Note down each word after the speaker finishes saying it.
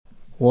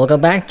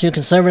Welcome back to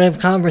Conservative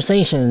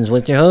Conversations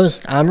with your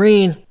host, I'm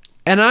Reed.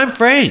 And I'm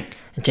Frank.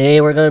 And today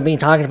we're going to be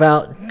talking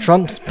about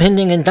Trump's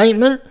pending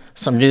indictment,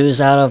 some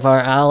news out of our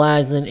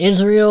allies in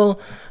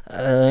Israel,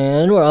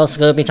 and we're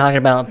also going to be talking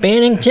about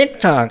banning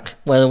TikTok,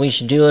 whether we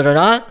should do it or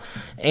not,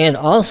 and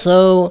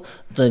also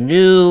the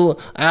new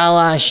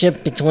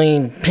allyship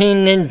between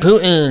Ping and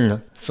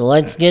Putin. So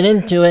let's get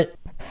into it.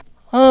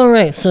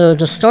 Alright, so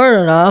to start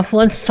it off,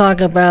 let's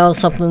talk about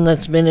something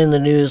that's been in the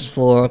news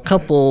for a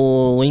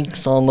couple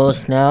weeks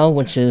almost now,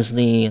 which is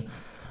the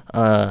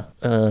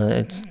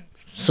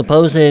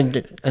supposed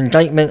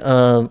indictment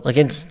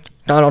against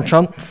Donald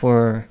Trump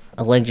for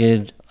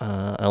alleged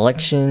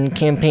election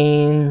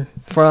campaign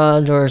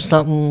fraud or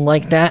something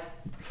like that.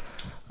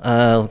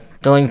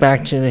 Going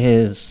back to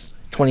his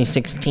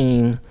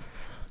 2016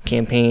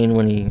 campaign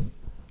when he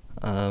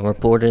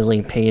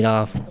reportedly paid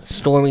off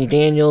Stormy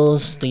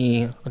Daniels,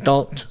 the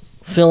adult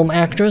film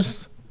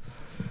actress.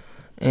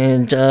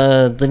 And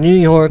the New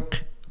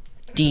York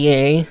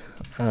DA,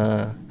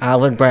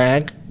 Alvin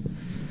Bragg,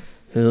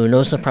 who,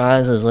 no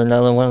surprise, is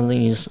another one of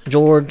these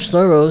George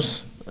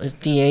Soros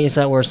DAs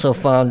that we're so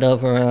fond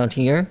of around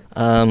here.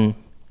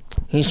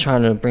 He's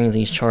trying to bring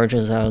these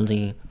charges out of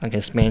the, I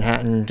guess,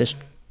 Manhattan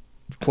District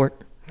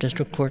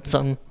Court,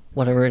 something,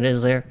 whatever it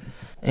is there.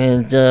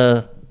 And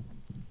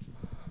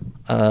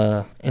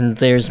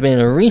there's been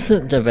a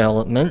recent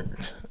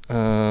development,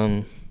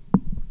 because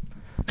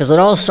it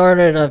all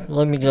started,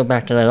 let me go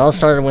back to that. It all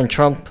started when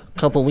Trump, a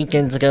couple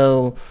weekends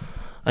ago,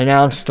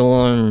 announced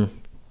on,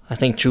 I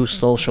think, Truth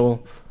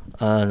Social,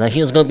 that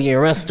he was going to be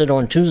arrested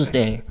on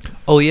Tuesday.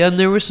 Oh, yeah, and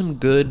there were some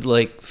good,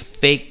 deep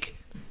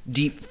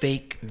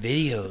fake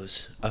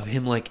videos of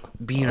him,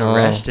 being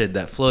arrested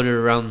that floated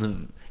around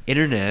the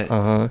internet,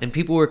 and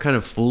people were kind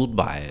of fooled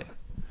by it.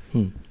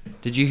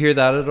 Did you hear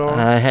that at all?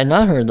 I had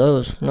not heard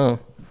those, no.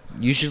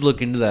 You should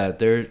look into that.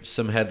 There's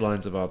some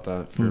headlines about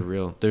that, for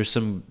real. There's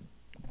some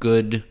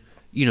good,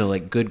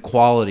 good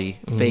quality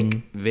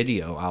fake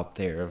video out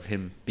there of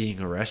him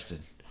being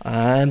arrested.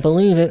 I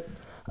believe it.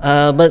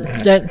 But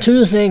that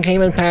Tuesday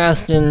came and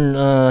passed,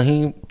 and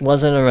he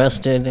wasn't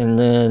arrested, and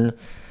then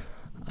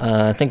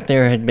I think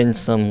there had been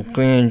some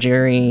grand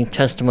jury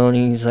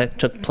testimonies that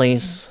took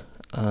place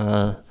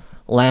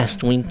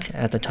last week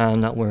at the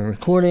time that we're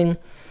recording.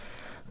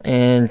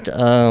 And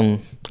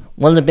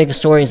one of the big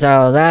stories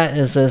out of that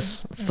is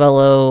this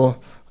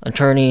fellow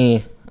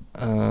attorney,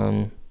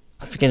 I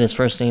forget his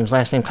first name, his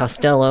last name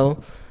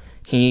Costello.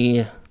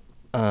 He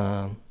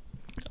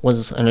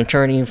was an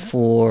attorney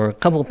for a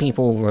couple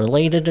people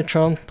related to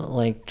Trump,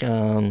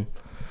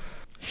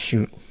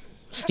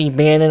 Steve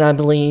Bannon, I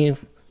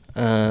believe.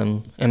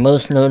 And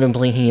most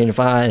notably, he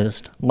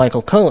advised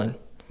Michael Cohen,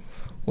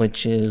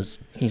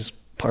 he's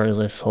part of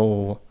this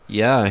whole...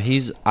 Yeah,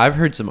 I've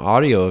heard some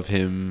audio of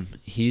him.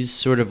 He's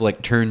sort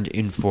of turned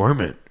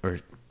informant or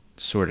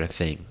sort of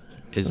thing,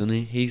 isn't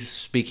he? He's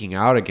speaking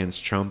out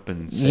against Trump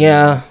and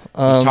saying,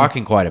 he's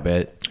talking quite a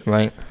bit.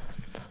 Right.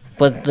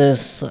 But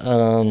this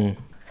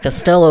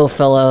Costello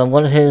fella,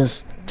 one of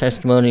his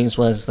testimonies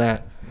was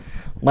that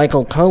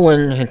Michael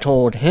Cohen had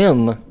told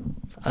him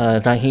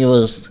that he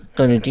was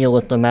going to deal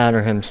with the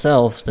matter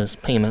himself, this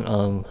payment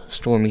of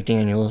Stormy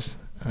Daniels,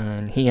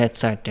 and he had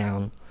sat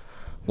down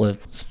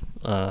with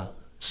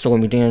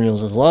Stormy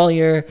Daniels'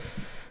 lawyer,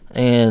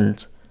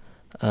 and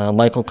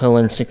Michael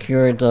Cohen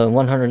secured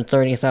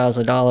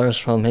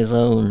 $130,000 from his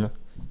own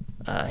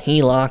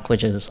HELOC,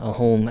 which is a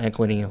home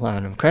equity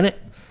line of credit.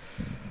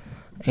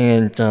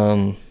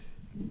 And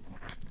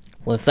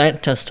with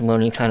that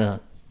testimony, kind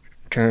of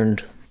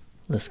turned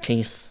this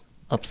case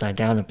upside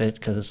down a bit,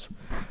 because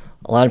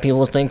a lot of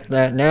people think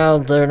that now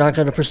they're not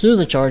going to pursue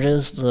the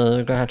charges,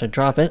 they're going to have to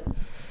drop it.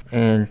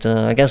 And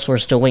I guess we're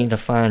still waiting to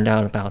find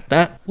out about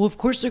that. Well, of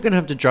course they're going to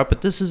have to drop it.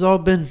 This has all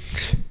been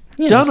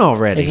done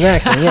already.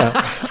 Exactly, yeah.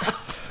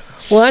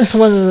 Well, that's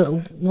one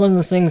of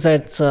the things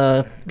that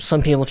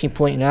some people keep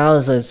pointing out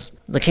is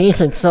the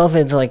case itself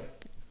is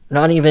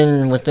not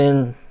even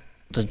within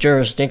the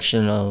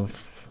jurisdiction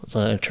of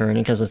the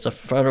attorney, because it's a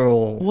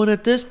federal... Well,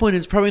 at this point,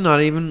 it's probably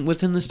not even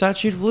within the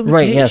statute of limitations.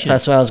 Right, yes,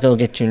 that's what I was going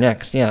to get to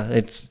next. Yeah,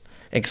 it's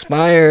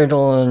expired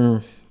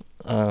on...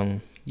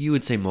 You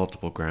would say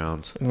multiple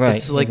grounds. Right,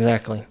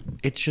 exactly.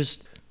 It's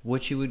just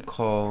what you would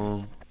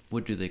call...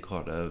 What do they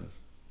call it?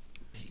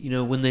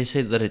 When they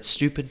say that it's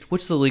stupid,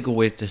 what's the legal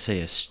way to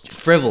say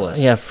frivolous?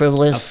 Yeah,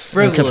 frivolous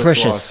and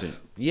capricious. Lawsuit.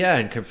 Yeah,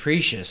 and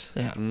capricious.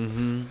 Yeah.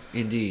 Mm-hmm.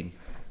 Indeed.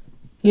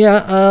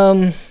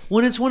 Yeah,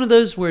 when it's one of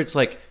those where it's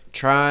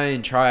try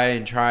and try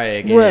and try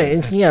again. Right,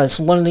 it's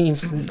one of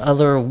these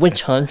other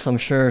witch hunts. I'm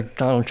sure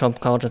Donald Trump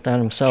called it that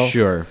himself.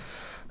 Sure.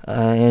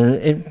 And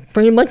it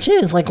pretty much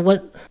is.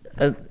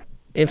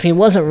 If he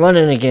wasn't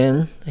running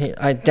again,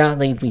 I doubt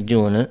they'd be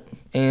doing it.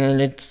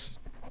 And it's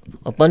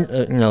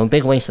a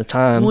big waste of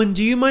time. Well,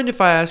 do you mind if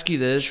I ask you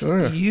this?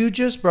 Sure. You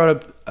just brought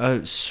up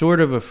a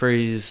sort of a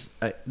phrase,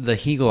 the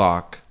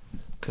HELOC,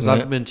 because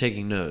I've been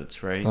taking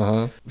notes, right?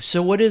 Uh-huh.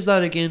 So what is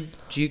that again?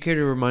 Do you care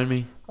to remind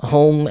me? A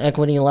home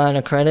equity line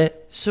of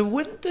credit. So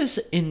wouldn't this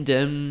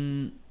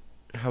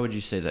how would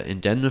you say that?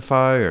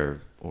 Indemnify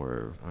or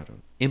or I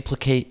don't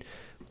implicate.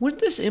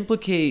 Wouldn't this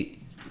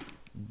implicate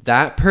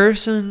that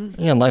person?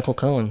 Yeah, Michael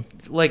Cohen.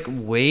 Like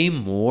way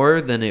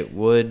more than it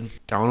would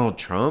Donald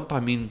Trump. I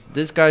mean,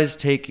 this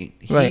guy's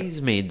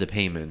he's made the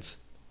payments.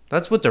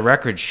 That's what the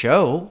records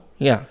show.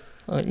 Yeah.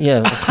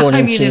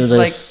 According to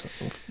this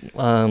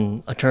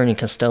Attorney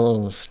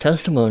Costello's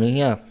testimony,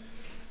 yeah.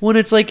 When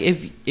it's like,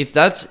 if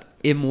that's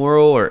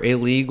immoral or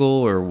illegal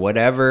or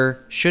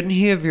whatever, shouldn't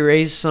he have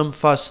raised some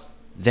fuss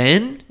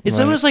then? It's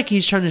almost like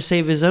he's trying to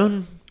save his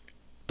own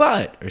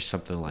butt or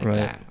something like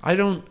that.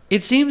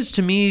 It seems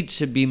to me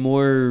to be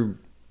more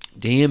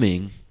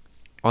damning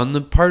on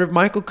the part of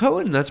Michael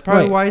Cohen. That's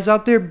probably why he's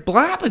out there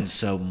blabbing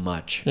so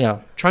much.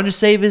 Yeah. Trying to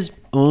save his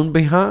own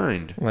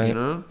behind. Right. You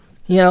know?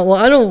 Yeah, well,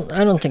 I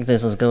don't think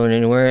this is going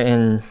anywhere,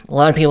 and a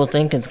lot of people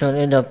think it's going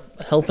to end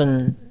up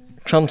helping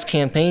Trump's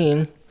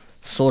campaign,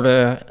 sort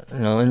of,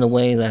 in the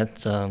way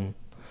that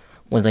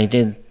when they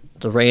did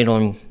the raid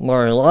on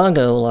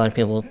Mar-a-Lago, a lot of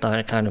people thought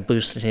it kind of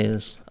boosted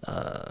his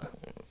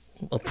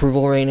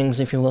approval ratings,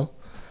 if you will.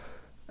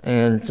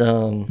 And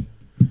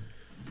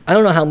I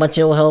don't know how much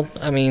it will help.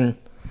 I mean,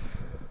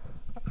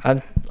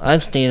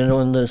 I've stated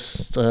on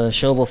this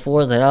show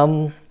before that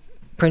I'm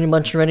pretty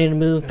much ready to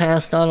move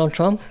past Donald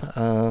Trump.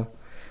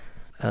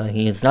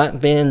 He has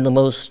not been the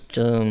most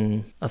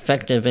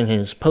effective in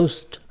his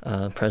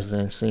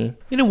post-presidency.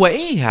 In a way,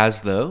 he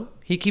has, though.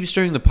 He keeps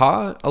stirring the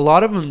pot. A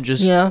lot of them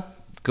just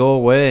go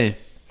away.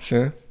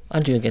 Sure, I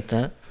do get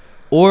that.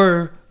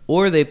 Or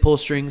they pull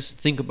strings.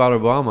 Think about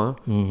Obama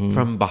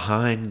from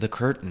behind the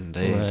curtain.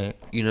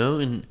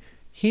 And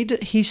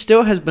he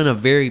still has been a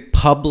very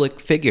public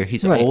figure.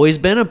 He's always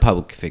been a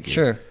public figure.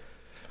 Sure.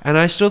 And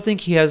I still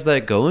think he has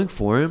that going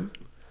for him.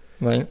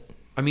 Right.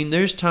 I mean,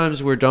 there's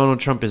times where Donald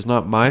Trump is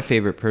not my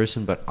favorite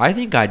person, but I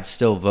think I'd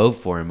still vote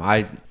for him.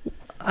 I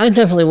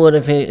definitely would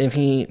if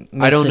he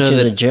makes it to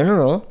the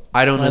general.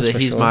 I don't know that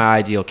he's my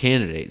ideal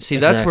candidate. See,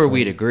 that's where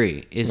we'd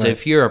agree.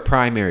 If you're a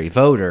primary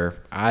voter,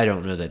 I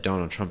don't know that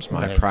Donald Trump's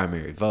my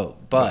primary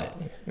vote. But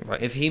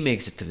if he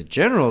makes it to the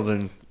general,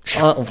 then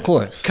of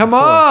course. Come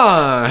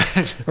on.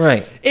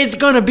 Right. It's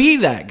going to be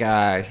that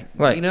guy.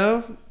 Right. You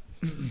know?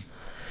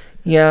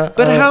 Yeah.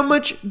 But how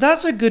much...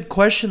 That's a good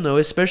question, though,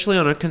 especially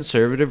on a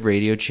conservative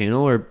radio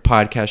channel or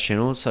podcast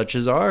channel such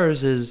as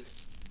ours, is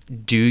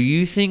do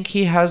you think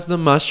he has the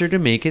muster to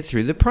make it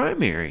through the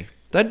primary?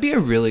 That'd be a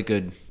really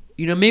good...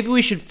 maybe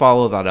we should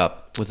follow that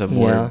up with a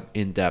more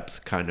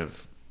in-depth kind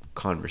of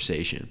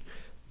conversation.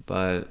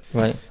 But...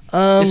 Right.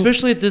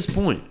 Especially at this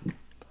point,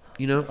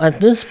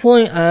 At this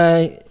point,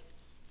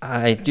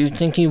 I do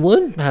think he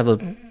would have a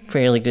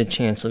fairly good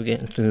chance of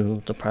getting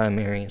through the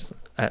primaries.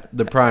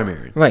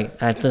 Right,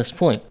 at this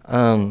point.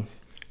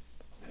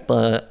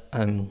 But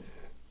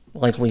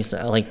like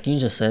you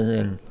just said,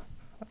 and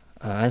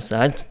I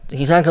said,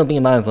 he's not going to be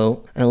my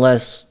vote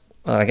unless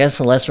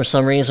for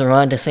some reason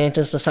Ron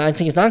DeSantis decides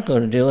he's not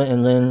going to do it,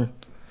 and then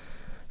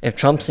if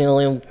Trump's the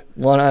only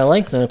one I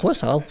like, then of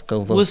course I'll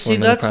go vote for him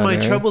in the that's primary.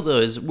 my trouble, though,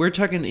 is we're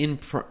talking in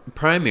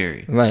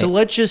primary. Right. So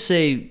let's just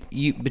say,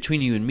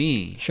 between you and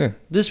me, sure,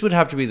 this would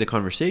have to be the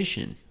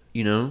conversation,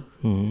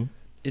 Mm-hmm.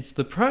 It's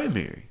the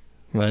primary.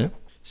 Right.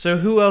 So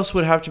who else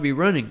would have to be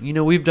running?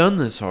 We've done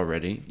this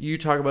already. You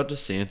talk about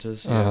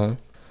DeSantis. Yeah.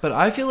 But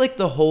I feel like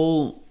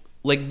how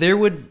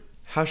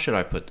should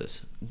I put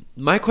this?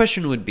 My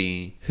question would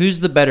be, who's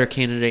the better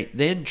candidate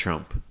than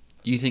Trump?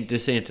 Do you think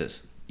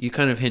DeSantis? You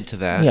kind of hint to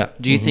that. Yeah.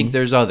 Do you think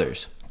there's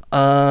others?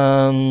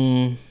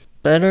 Better.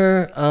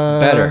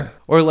 Better.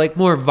 Or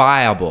more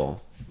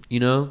viable,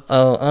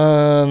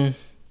 Oh,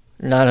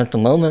 not at the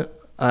moment.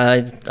 I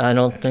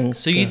don't think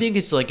so. You think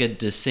it's like a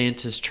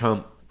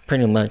DeSantis-Trump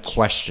pretty much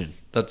question?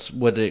 That's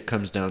what it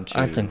comes down to.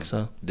 I think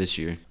so. This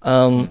year.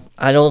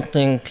 I don't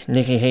think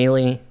Nikki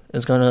Haley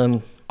is going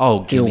to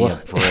give me a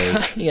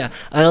break. Yeah,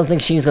 I don't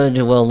think she's going to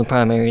do well in the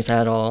primaries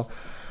at all.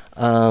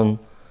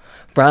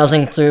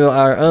 Browsing through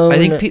our own...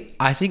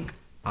 I think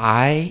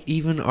I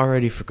even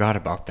already forgot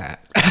about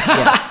that.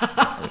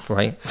 Yeah,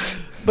 right.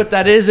 But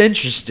that is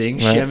interesting.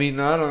 Right.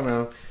 I don't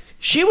know.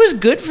 She was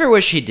good for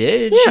what she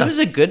did. Yeah. She was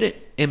a good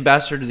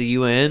ambassador to the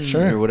UN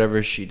or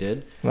whatever she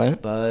did. Right.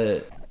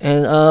 But...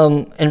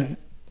 And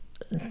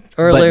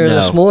earlier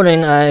this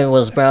morning, I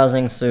was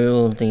browsing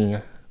through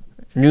the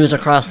News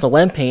Across the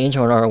webpage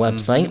on our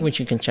website, which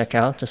you can check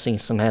out to see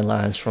some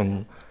headlines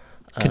from...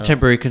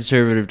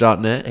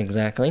 contemporaryconservative.net.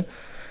 Exactly.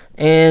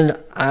 And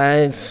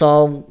I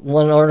saw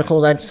one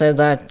article that said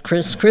that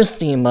Chris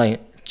Christie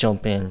might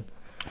jump in.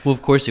 Well,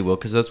 of course he will,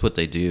 because that's what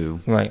they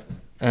do. Right.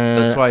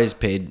 That's why he's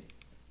paid,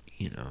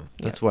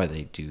 that's why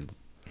they do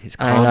his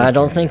commentary. And I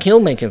don't think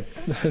he'll make it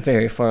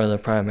very far in the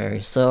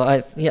primary. So,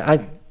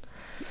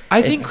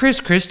 I think Chris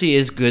Christie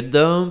is good,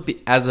 though,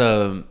 as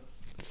a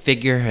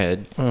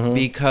figurehead,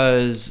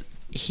 because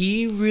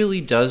he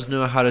really does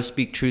know how to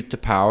speak truth to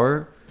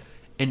power.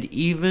 And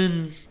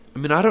even I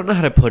mean, I don't know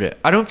how to put it.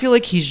 I don't feel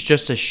like he's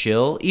just a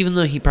shill, even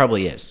though he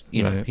probably is.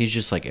 You know, he's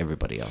just like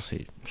everybody else.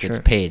 He gets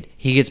paid.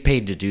 He gets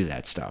paid to do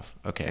that stuff.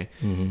 Okay.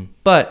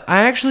 But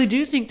I actually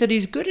do think that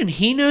he's good, and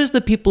he knows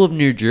the people of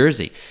New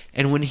Jersey.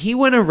 And when he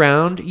went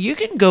around, you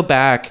can go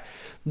back.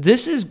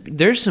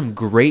 There's some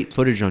great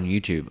footage on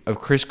YouTube of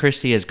Chris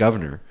Christie as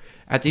governor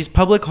at these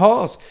public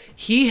halls.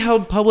 He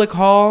held public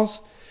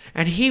halls,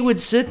 and he would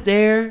sit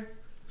there.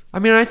 I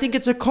mean, I think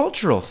it's a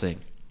cultural thing.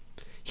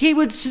 He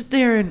would sit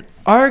there and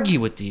argue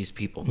with these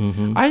people.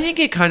 I think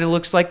it kind of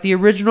looks like the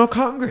original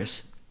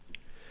Congress.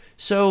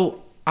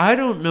 So I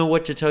don't know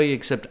what to tell you,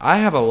 except I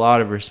have a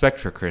lot of respect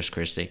for Chris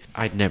Christie.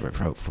 I'd never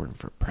vote for him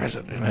for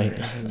president.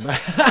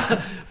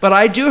 Right. But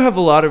I do have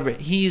a lot of...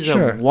 He's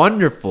a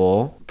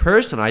wonderful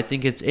person. I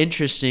think it's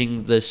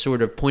interesting, the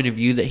sort of point of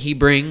view that he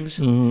brings.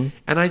 And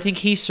I think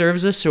he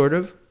serves a sort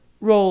of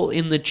role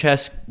in the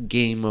chess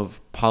game of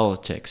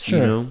politics, you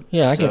know?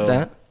 Yeah, I get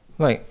that.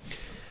 Right.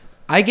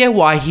 I get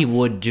why he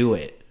would do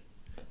it,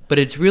 but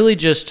it's really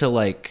just to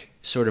like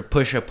sort of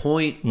push a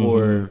point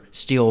or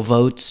steal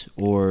votes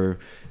or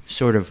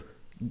sort of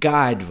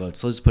guide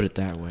votes. Let's put it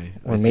that way.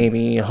 Or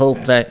maybe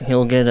hope that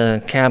he'll get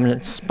a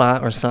cabinet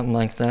spot or something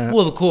like that.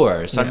 Well, of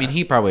course. Yeah. I mean,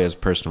 he probably has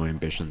personal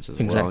ambitions as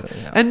well.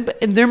 Yeah. And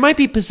there might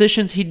be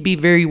positions he'd be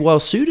very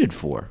well suited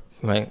for.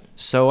 Right.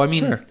 So, I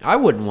mean, I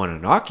wouldn't want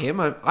to knock him.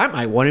 I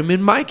might want him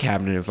in my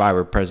cabinet if I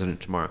were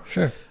president tomorrow.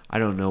 Sure. I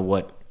don't know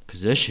what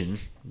position,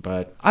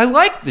 but I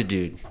like the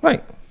dude.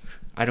 Right.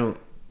 I don't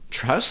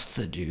trust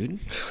the dude.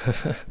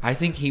 I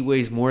think he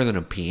weighs more than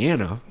a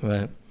piano.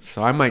 Right.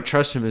 So I might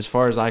trust him as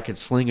far as I could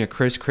sling a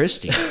Chris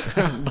Christie.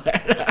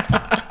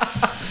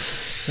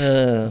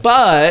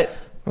 But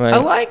I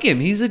like him.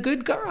 He's a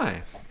good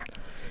guy.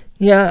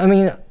 Yeah, I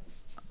mean,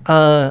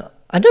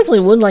 I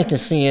definitely would like to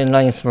see a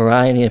nice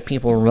variety of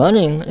people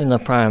running in the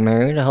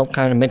primary to help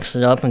kind of mix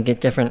it up and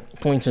get different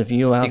points of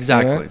view out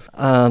there.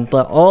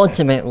 But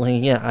ultimately,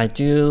 yeah, I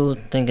do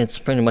think it's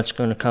pretty much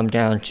going to come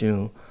down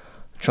to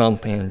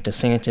Trump and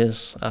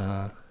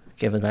DeSantis,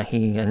 given that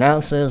he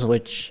announces,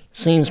 which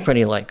seems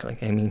pretty likely.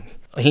 I mean,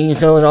 he's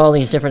going to all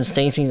these different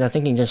states. I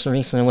think he just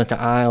recently went to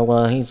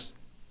Iowa.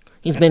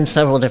 He's been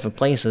several different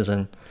places,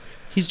 and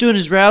he's doing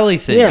his rally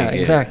thing. Yeah,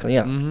 exactly.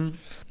 Yeah,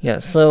 yeah.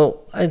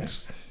 So I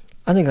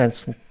think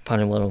that's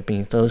probably what it'll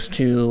be. Those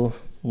two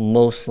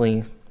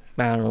mostly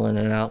battling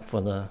it out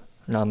for the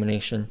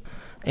nomination.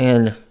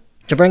 And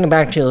to bring it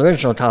back to the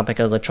original topic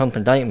of the Trump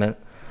indictment,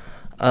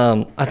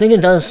 I think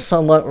it does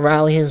somewhat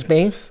rally his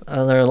base.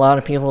 There are a lot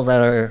of people that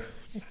are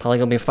probably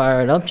going to be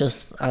fired up,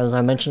 just as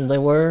I mentioned they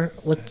were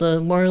with the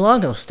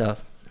Mar-a-Lago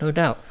stuff, no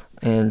doubt.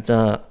 And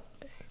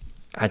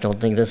I don't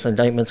think this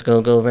indictment's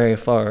going to go very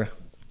far.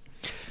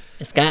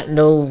 It's got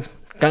no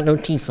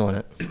teeth on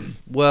it.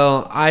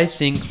 Well, I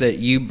think that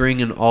you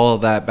bringing all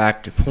of that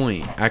back to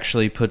point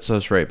actually puts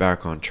us right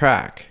back on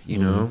track, you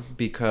know,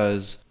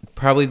 because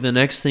probably the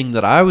next thing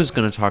that I was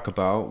going to talk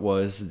about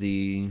was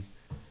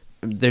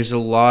there's a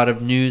lot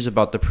of news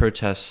about the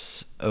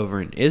protests over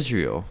in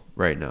Israel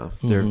right now.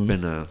 There have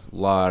been a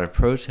lot of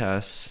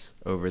protests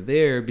over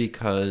there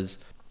because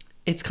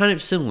it's kind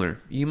of similar.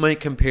 You might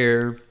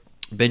compare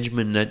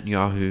Benjamin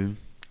Netanyahu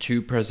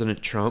to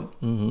President Trump.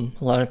 A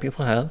lot of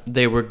people have.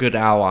 They were good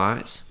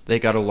allies. They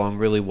got along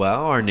really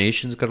well. Our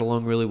nations got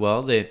along really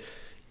well.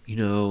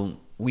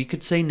 We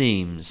could say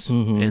names,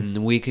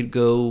 and we could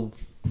go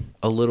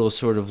a little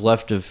sort of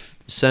left of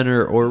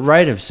center or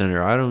right of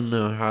center. I don't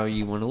know how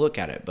you want to look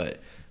at it, but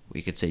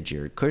we could say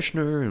Jared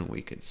Kushner, and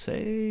we could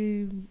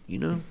say,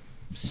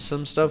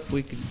 some stuff.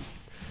 We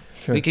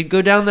could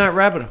go down that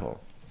rabbit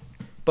hole.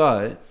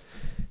 But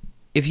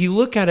if you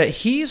look at it,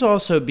 he's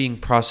also being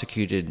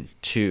prosecuted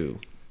too.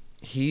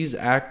 He's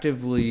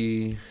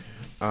actively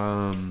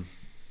on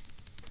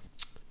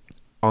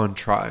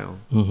trial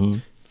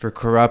for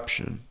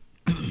corruption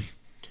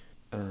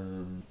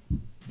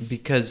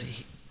because,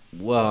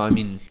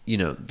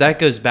 that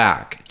goes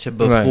back to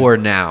before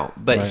now.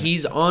 But he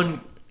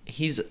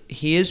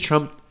is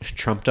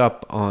trumped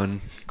up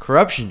on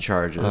corruption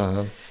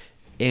charges,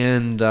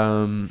 and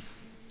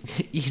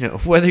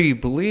whether you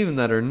believe in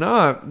that or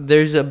not,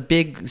 there's a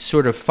big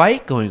sort of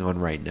fight going on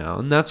right now,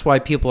 and that's why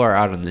people are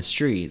out on the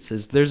streets.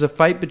 There's a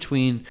fight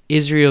between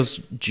Israel's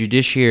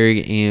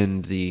judiciary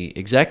and the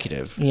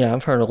executive. Yeah,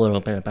 I've heard a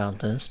little bit about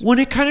this. When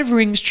it kind of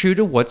rings true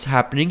to what's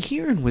happening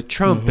here and with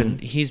Trump,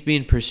 and he's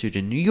being pursued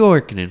in New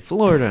York and in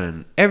Florida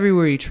and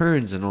everywhere he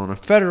turns, and on a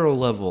federal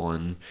level,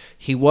 and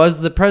he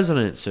was the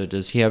president, so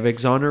does he have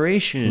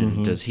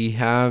exoneration? Does he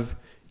have,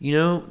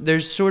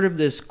 there's sort of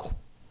this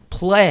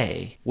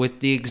play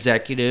with the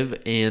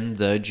executive and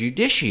the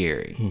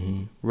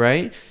judiciary,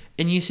 right?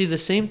 And you see the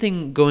same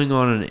thing going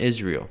on in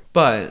Israel.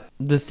 But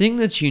the thing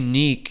that's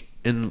unique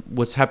in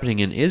what's happening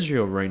in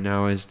Israel right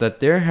now is that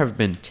there have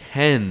been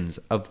tens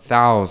of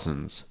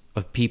thousands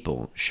of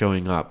people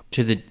showing up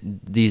to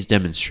these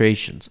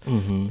demonstrations.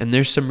 And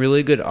there's some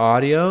really good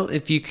audio.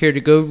 If you care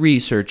to go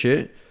research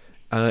it,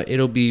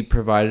 it'll be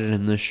provided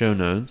in the show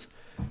notes.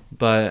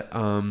 But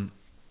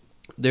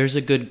there's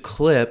a good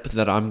clip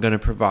that I'm going to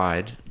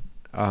provide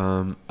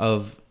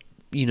of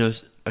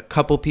a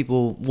couple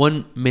people,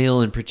 one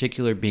male in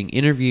particular, being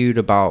interviewed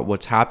about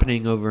what's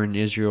happening over in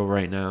Israel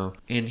right now.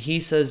 And he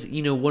says,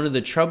 one of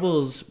the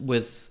troubles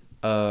with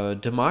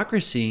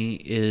democracy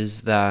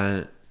is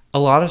that a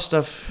lot of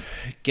stuff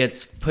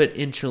gets put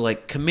into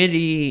like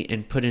committee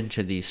and put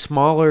into these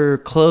smaller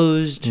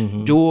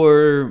closed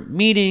door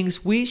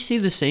meetings. We see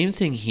the same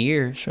thing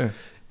here. Sure.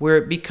 Where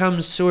it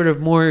becomes sort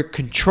of more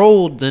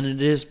controlled than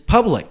it is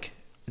public.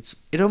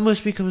 It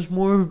almost becomes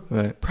more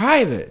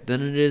private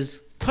than it is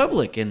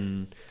public,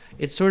 and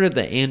it's sort of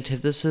the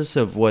antithesis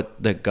of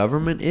what the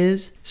government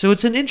is. So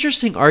it's an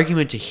interesting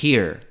argument to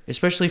hear,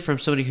 especially from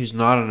somebody who's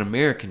not an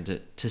American,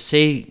 to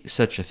say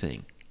such a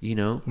thing,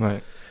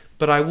 Right.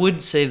 But I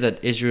would say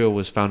that Israel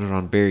was founded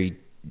on very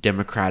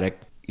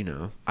democratic,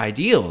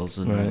 ideals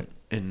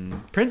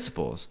and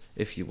principles,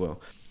 if you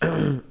will.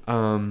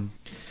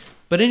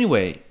 But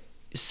anyway,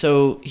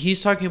 so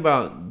he's talking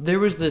about there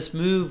was this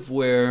move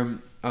where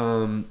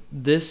the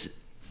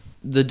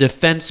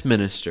defense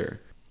minister,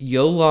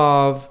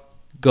 Yoav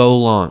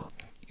Gallant,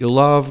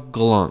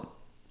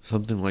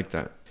 something like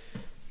that.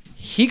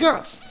 He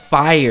got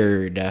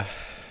fired.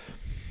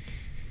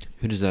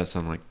 Who does that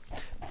sound like?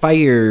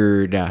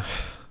 Fired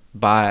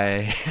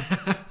by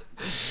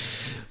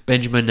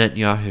Benjamin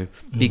Netanyahu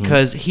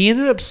because he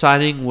ended up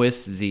siding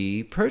with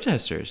the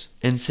protesters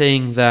and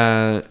saying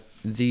that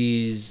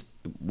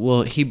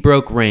he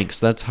broke ranks.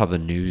 That's how the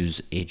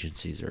news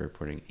agencies are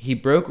reporting. He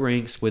broke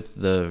ranks with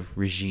the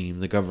regime,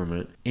 the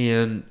government,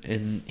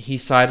 and he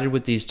sided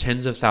with these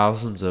tens of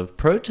thousands of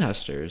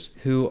protesters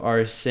who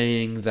are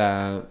saying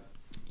that,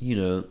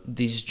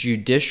 these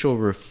judicial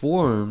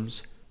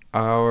reforms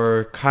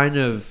are kind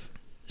of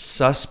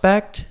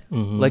suspect,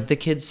 like the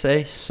kids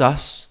say,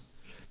 sus.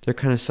 They're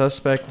kind of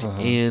suspect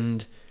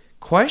and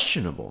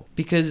questionable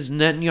because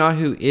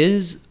Netanyahu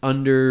is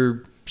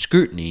under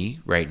scrutiny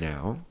right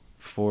now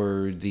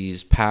for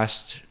these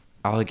past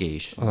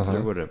allegations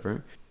or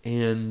whatever.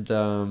 And,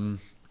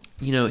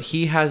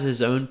 he has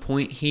his own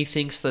point. He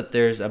thinks that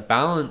there's a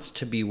balance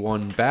to be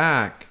won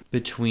back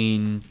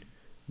between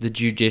the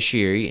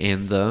judiciary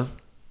and the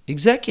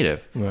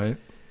executive. Right.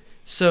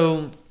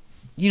 So,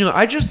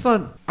 I just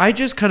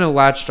kind of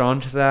latched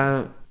onto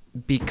that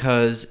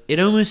because it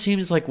almost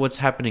seems like what's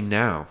happening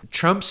now.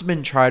 Trump's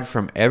been tried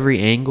from every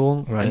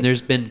angle, and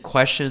there's been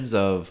questions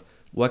of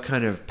what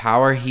kind of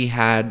power he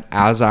had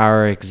as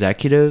our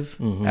executive,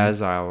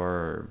 as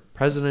our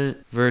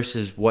president,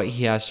 versus what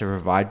he has to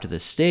provide to the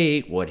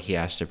state, what he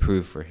has to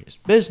prove for his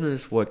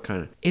business,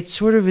 it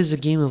sort of is a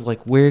game of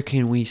like, where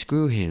can we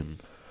screw him?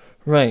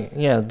 Right.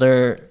 Yeah.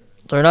 They're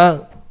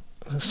not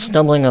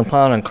stumbling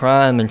upon a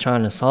crime and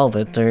trying to solve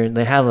it.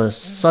 They have a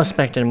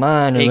suspect in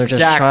mind, and they're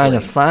just trying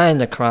to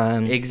find the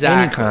crime.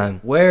 Exactly. Any crime.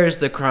 Where's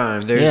the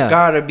crime? There's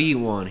gotta be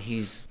one.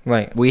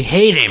 We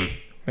hate him.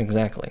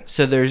 Exactly.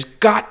 So there's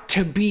got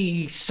to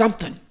be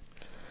something.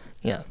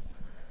 Yeah.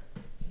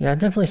 Yeah, I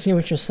definitely see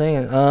what you're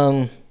saying.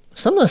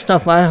 Some of the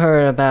stuff I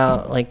heard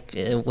about, like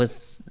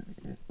with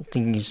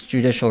these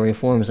judicial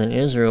reforms in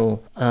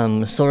Israel,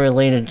 still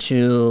related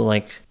to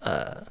like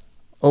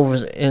over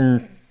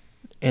in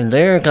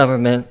their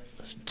government,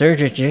 their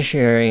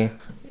judiciary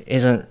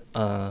isn't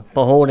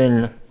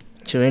beholden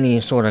to any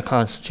sort of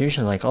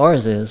constitution like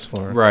ours is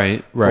for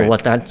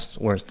what that's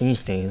worth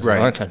these days in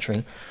our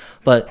country.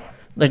 But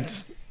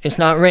it's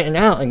not written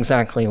out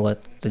exactly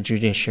what the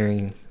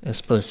judiciary is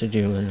supposed to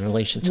do in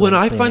relation to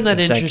I find that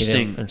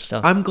interesting and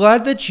stuff. I'm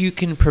glad that you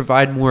can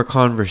provide more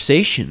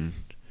conversation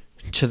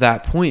to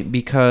that point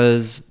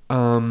because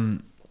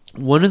one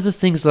of the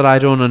things that I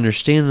don't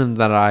understand and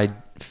that I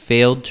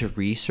failed to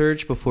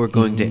research before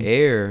going to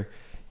air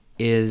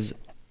is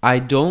I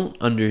don't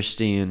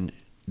understand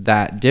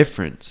that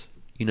difference.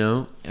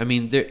 I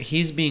mean,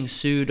 he's being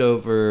sued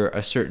over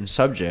a certain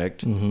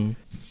subject.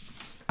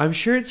 I'm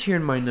sure it's here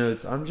in my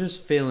notes. I'm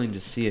just failing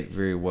to see it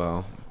very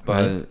well.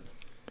 But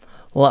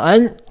well,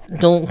 I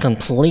don't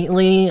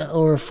completely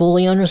or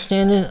fully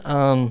understand it.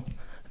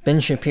 Ben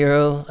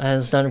Shapiro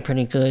has done a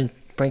pretty good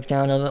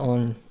breakdown of it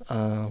on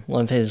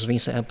one of his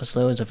recent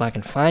episodes. If I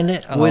can find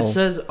it. It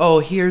says,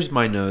 here's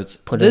my notes.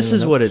 This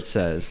is what it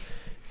says,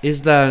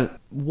 is that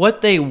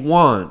what they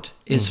want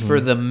is for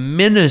the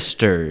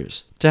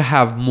ministers to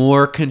have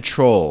more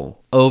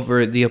control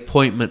over the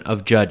appointment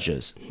of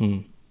judges.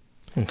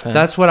 Okay.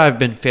 That's what I've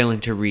been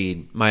failing to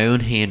read. My own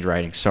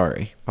handwriting.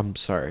 I'm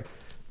sorry.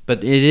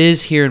 But it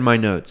is here in my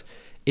notes.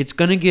 It's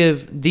going to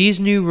these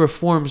new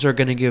reforms are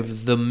going to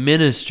give the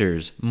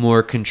ministers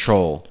more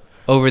control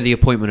over the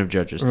appointment of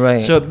judges.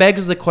 Right. So it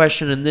begs the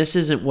question, and this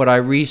isn't what I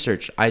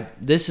researched.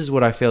 This is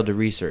what I failed to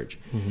research,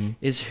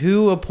 is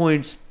who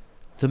appoints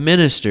the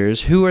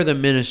ministers? Who are the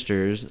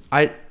ministers?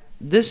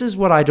 This is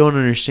what I don't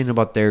understand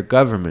about their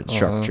government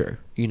structure,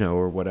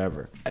 or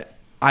whatever.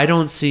 I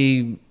don't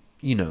see,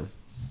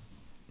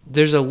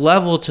 there's a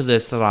level to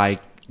this that I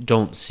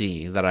don't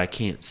see, that I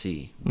can't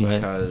see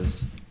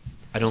because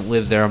I don't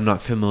live there. I'm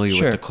not familiar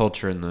with the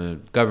culture and the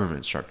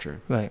government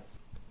structure. Right.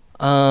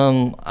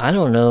 I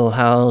don't know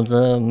how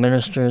the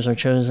ministers are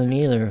chosen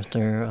either. If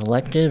they're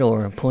elected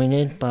or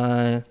appointed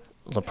by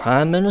the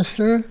prime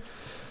minister.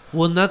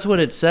 Well, and that's what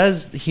it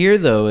says here,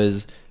 though,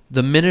 is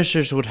the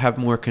ministers would have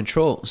more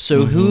control.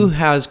 So who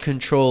has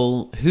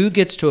control? Who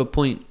gets to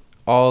appoint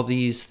all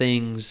these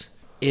things?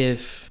 Do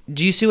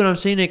you see what I'm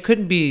saying? It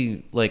couldn't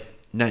be like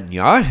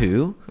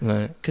Netanyahu,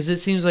 Right? because it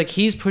seems like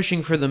he's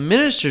pushing for the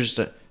ministers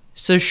to.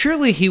 So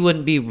surely he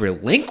wouldn't be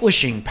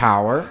relinquishing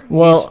power.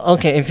 Well,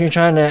 okay, if you're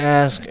trying to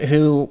ask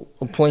who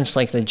appoints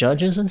like the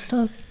judges and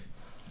stuff.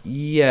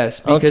 Yes,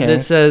 because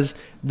it says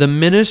the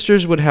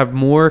ministers would have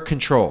more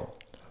control.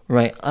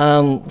 Right.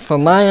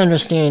 From my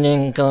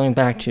understanding, going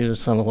back to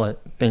some of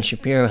what Ben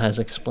Shapiro has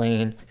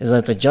explained, is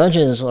that the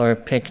judges are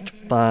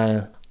picked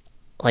by,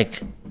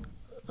 like,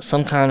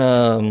 some kind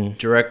of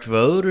Direct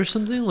vote or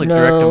something? Like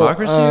direct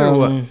democracy or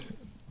what?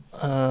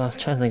 I'm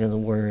trying to think of the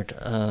word.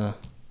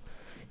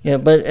 Yeah,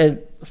 but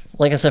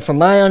like I said, from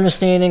my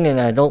understanding,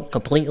 and I don't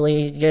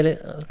completely get it.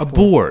 A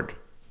board.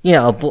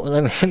 Yeah, a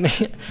board.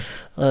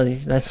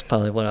 That's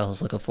probably what I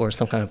was looking for,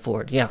 some kind of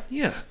board. Yeah.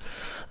 Yeah.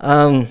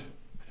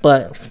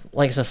 But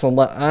like I said, from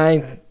what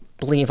I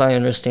believe I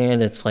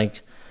understand, it's like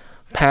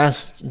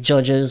past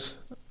judges.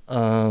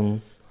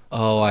 Oh,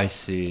 I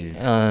see.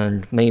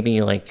 And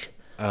maybe like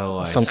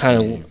some see.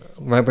 kind of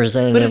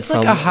representative. But it's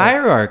like a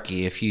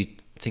hierarchy if you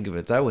think of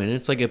it that way. And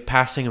it's like a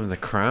passing of the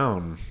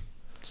crown.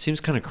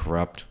 Seems kind of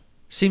corrupt.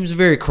 Seems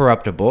very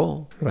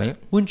corruptible. Right.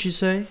 Wouldn't you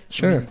say?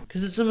 Sure.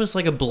 Because it's almost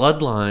like a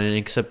bloodline,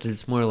 except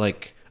it's more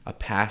like a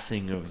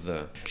passing of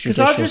the... Because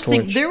Judicial I'll just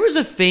think, torch. there was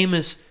a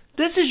famous...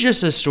 This is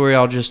just a story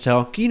I'll just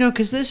tell,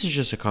 because this is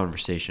just a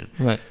conversation.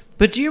 Right.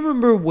 But do you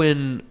remember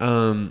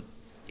when...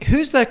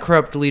 who's that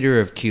corrupt leader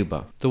of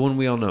Cuba? The one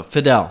we all know.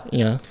 Fidel.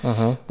 Yeah.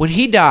 Uh-huh. When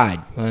he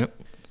died, Right.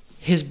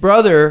 his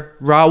brother,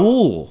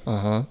 Raul,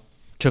 Uh-huh.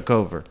 took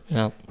over.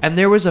 Yeah. And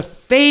there was a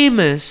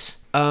famous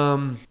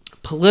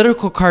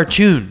political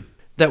cartoon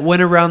that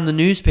went around the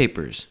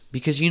newspapers,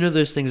 because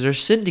those things are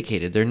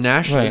syndicated. They're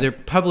national. Right. They're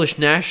published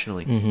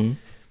nationally. Mm-hmm.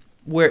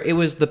 Where it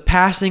was the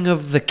passing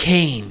of the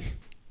cane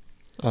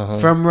Uh-huh.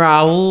 from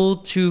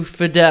Raul to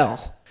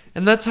Fidel.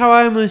 And that's how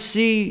I almost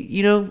see,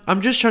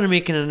 I'm just trying to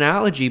make an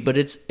analogy, but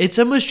it's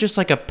almost just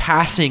like a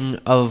passing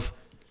of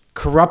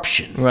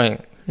corruption.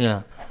 Right.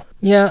 Yeah.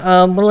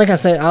 Yeah. But like I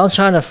said, I'll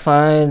try to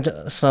find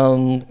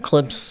some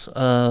clips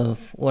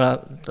of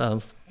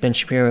of Ben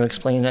Shapiro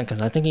explaining that,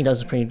 because I think he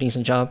does a pretty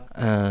decent job,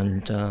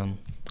 and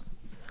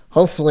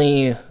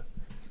hopefully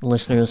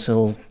listeners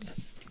will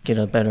get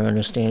a better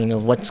understanding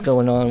of what's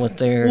going on with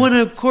their. Well,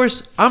 of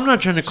course, I'm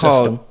not trying to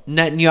call system.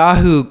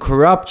 Netanyahu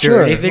corrupt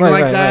Sure, or anything right,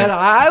 like right, that. right.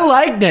 I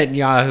like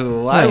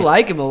Netanyahu. I Right.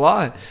 like him a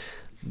lot.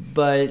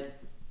 But,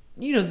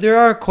 there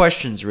are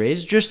questions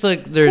raised, just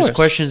like there's course.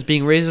 questions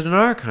being raised in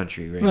our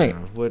country Right.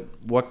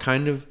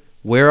 now.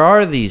 Where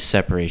are these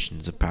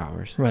separations of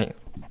powers? Right.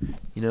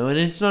 And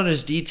it's not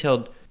as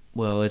detailed,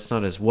 it's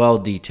not as well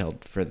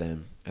detailed for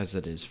them as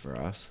it is for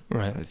us,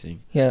 Right. I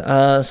think.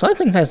 Yeah. So I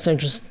think that's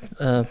just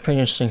a pretty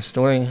interesting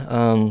story.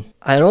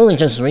 I'd only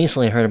just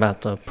recently heard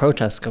about the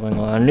protests going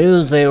on. I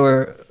knew they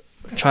were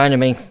trying to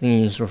make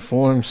these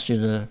reforms to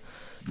the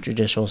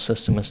judicial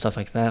system and stuff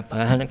like that, but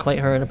I hadn't quite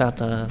heard about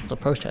the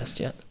protest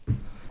yet.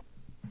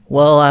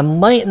 Well, I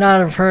might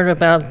not have heard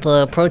about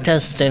the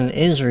protest in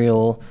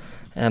Israel,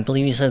 and I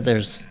believe you said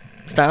there's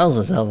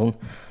thousands of them.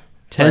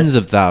 Tens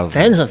of thousands.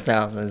 Tens of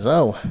thousands,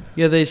 oh.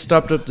 Yeah, they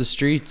stopped up the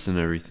streets and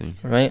everything.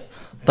 Right.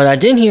 But I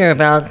did hear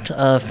about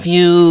a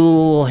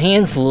few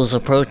handfuls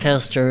of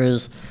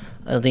protesters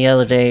the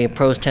other day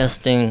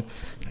protesting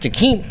to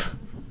keep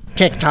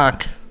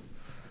TikTok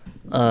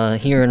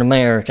here in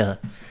America.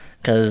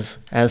 Because,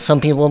 as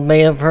some people may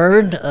have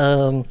heard,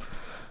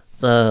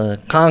 the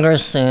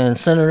Congress and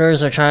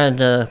senators are trying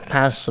to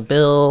pass a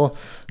bill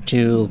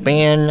to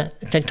ban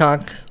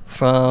TikTok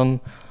from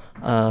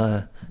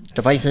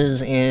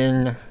devices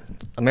in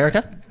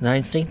America,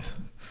 United States.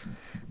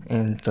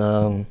 And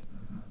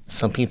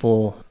some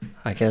people,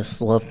 I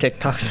guess, love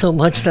TikTok so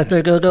much that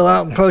they're going to go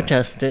out and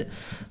protest it.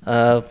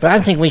 But I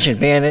think we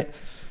should ban it.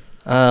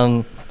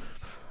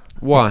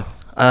 Why?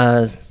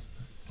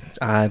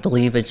 I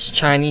believe it's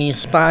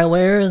Chinese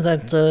spyware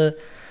that the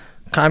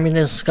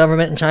communist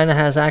government in China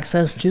has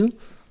access to.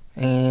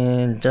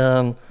 And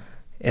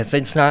if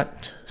it's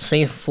not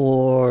safe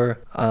for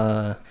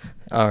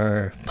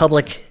our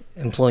public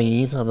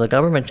employees of the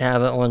government to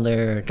have it on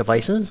their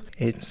devices,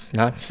 it's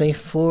not safe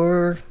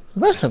for the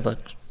rest of us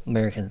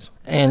Americans.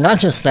 And not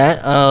just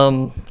that,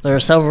 there are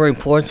several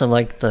reports of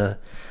like the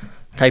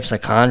types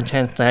of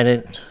content that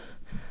it,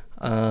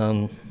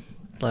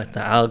 like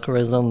the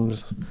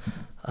algorithms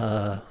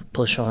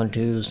push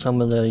onto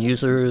some of the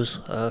users,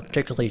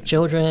 particularly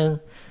children.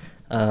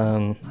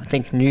 I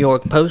think New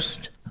York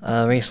Post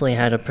recently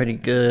had a pretty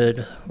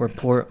good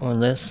report on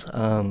this.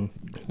 One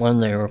of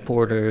their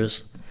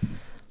reporters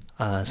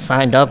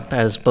signed up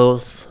as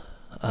both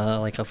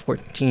like a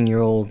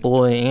 14-year-old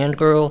boy and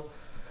girl,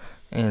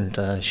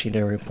 and she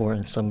did a report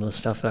on some of the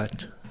stuff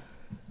that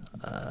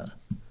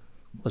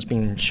was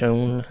being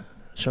shown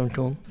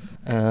to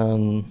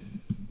him.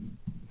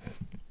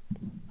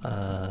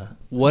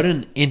 What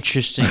an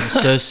interesting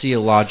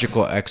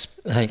sociological I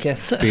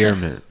guess.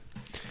 experiment.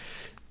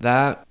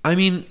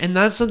 And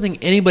that's something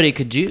anybody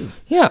could do.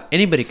 Yeah.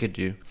 Anybody could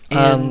do.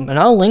 And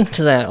I'll link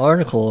to that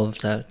article of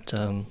that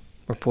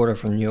reporter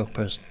from New York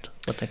Post,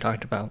 what they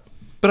talked about.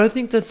 But I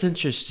think that's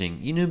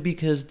interesting,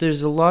 because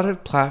there's a lot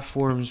of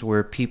platforms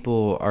where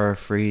people are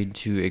afraid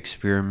to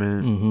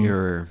experiment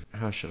or,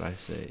 how should I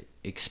say,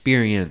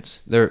 experience.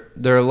 There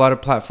are a lot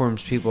of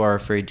platforms people are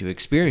afraid to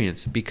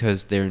experience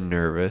because they're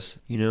nervous,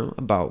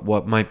 about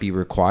what might be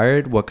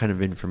required, what kind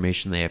of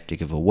information they have to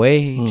give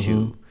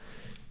away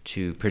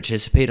to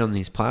participate on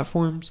these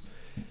platforms.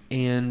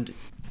 And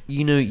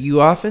you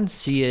often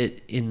see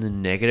it in the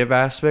negative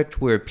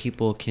aspect where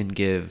people can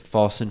give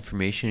false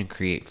information and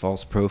create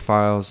false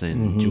profiles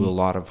and do a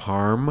lot of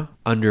harm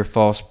under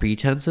false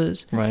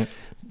pretenses. Right.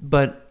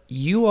 But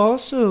you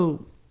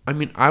also,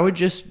 I would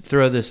just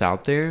throw this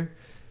out there,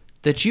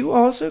 that you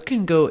also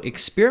can go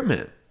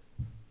experiment.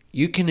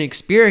 You can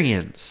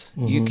experience.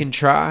 You can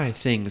try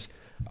things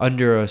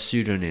under a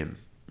pseudonym,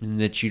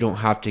 and that you don't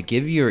have to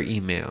give your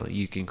email.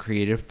 You can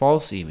create a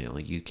false email.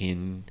 You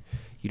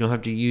don't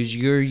have to use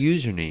your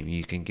username.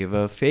 You can give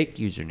a fake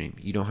username.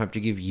 You don't have to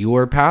give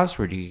your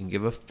password. You can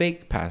give a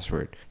fake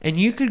password. And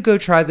you could go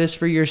try this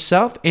for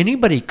yourself.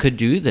 Anybody could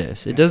do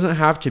this. It doesn't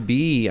have to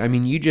be,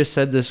 you just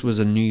said this was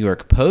a New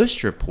York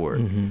Post report.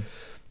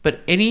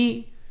 But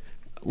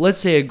let's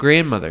say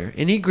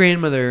any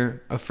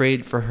grandmother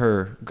afraid for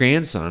her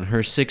grandson, her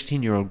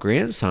 16-year-old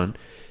grandson,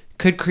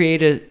 could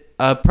create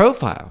a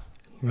profile.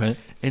 Right.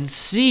 And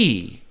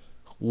see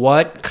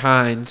what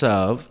kinds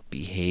of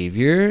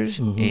behaviors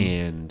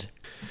and,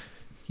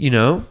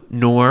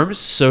 norms,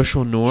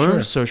 social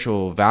norms,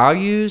 social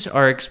values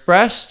are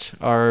expressed,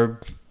 are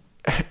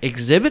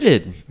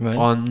exhibited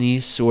on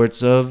these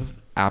sorts of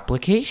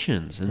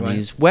applications and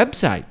these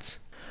websites.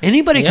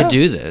 Anybody could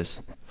do this.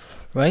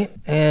 Right.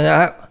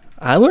 And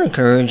I would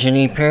encourage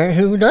any parent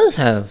who does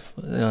have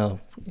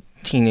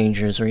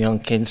teenagers or young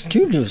kids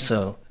to do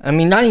so.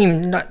 Not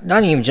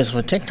even just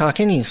with TikTok,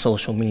 any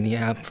social media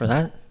app for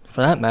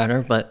that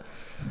matter, but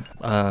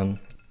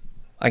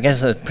I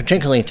guess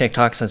particularly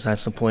TikTok, since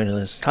that's the point of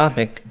this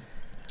topic,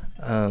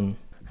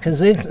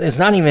 because it's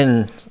not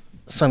even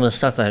some of the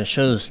stuff that it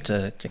shows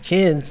to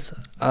kids.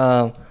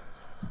 I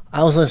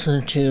was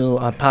listening to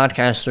a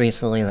podcast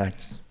recently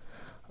that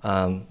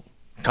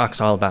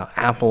talks all about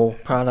Apple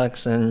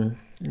products and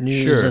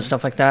news and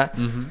stuff like that.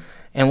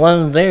 And one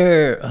of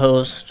their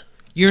hosts...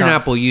 You're an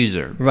Apple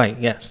user. Right,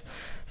 yes.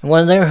 And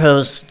one of their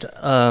hosts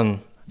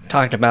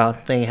talked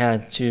about they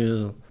had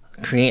to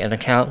create an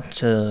account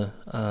to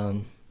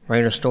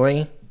write a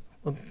story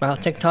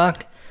about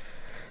TikTok.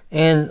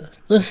 And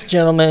this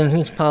gentleman,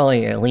 he's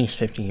probably at least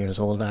 50 years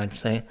old, I'd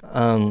say.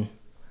 And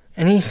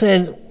he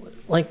said,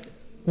 one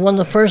of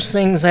the first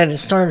things that it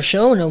started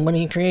showing him when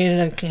he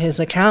created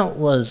his account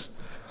was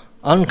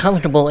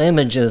uncomfortable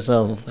images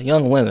of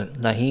young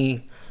women that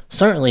he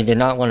certainly did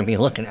not want to be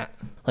looking at.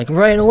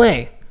 Right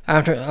away.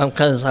 After,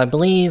 because I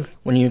believe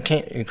when you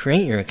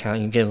create your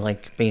account, you give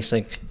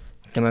basic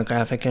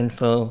demographic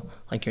info,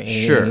 your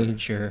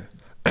age, your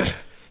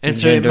and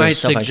so it might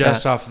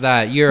suggest off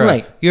that you're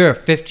a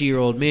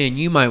 50-year-old man.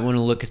 You might want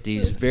to look at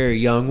these very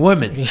young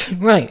women.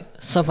 Right,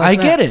 stuff like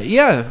that. I get it.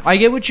 Yeah, I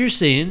get what you're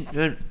saying,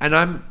 and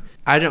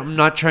I'm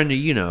not trying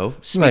to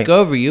speak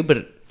over you,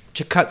 but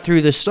to cut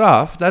through the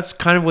stuff, that's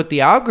kind of what the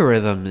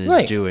algorithm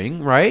is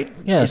doing, right?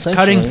 Yeah, it's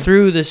cutting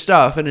through the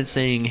stuff, and it's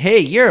saying, hey,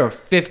 you're a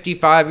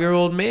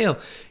 55-year-old male.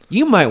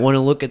 You might want to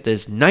look at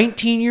this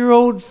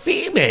 19-year-old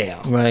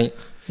female. Right,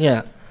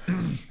 yeah.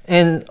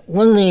 And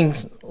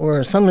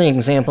some of the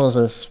examples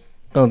is,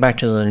 going back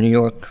to the New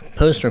York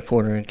Post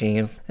reporter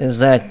gave, is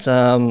that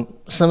some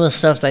of the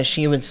stuff that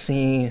she would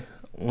see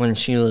when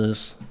she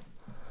was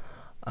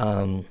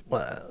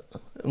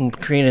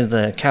created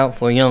the account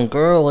for a young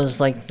girl was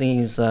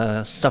these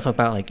stuff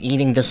about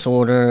eating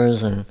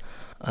disorders and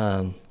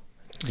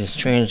just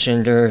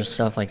transgender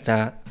stuff like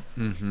that.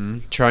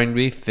 Trying to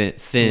be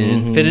fit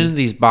into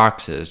these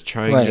boxes,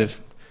 trying to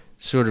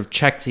sort of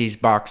check these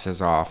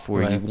boxes off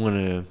where you want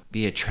to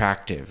be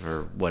attractive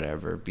or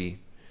whatever, be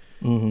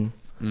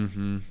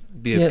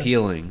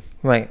appealing.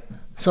 Right.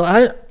 So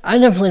I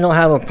definitely don't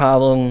have a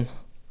problem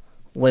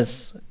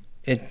with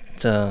it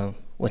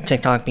with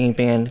TikTok being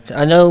banned.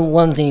 I know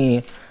one of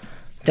the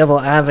devil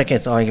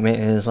advocates' argument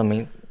is,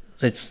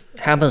 it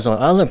happens on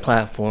other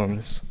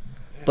platforms,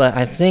 but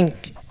I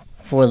think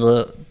for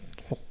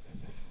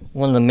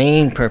one of the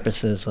main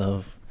purposes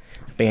of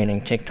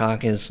banning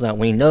TikTok is that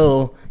we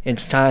know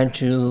it's tied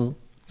to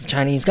the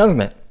Chinese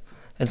government.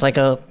 It's like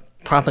a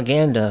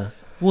propaganda.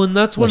 Well, and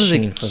that's one of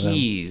the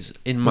keys,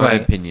 in my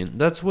opinion.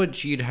 That's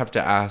what you'd have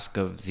to ask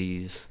of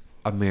these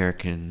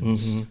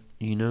Americans,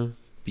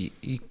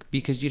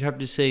 because you'd have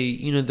to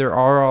say, there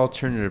are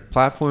alternative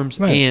platforms,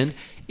 and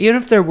even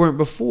if there weren't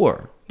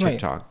before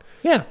TikTok,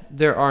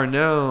 there are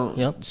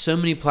now so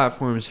many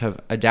platforms have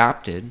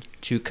adapted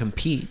to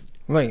compete.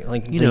 Right,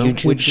 like the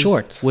YouTube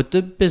Shorts. What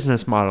the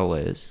business model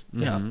is.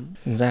 Yeah,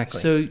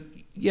 exactly. So,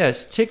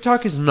 yes,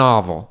 TikTok is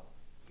novel.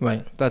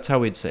 Right. That's how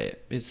we'd say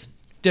it. It's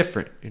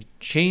different. It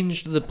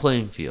changed the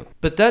playing field.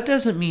 But that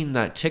doesn't mean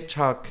that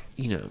TikTok,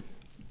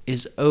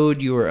 is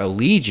owed your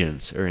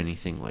allegiance or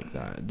anything like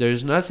that.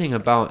 There's nothing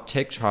about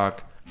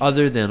TikTok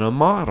other than a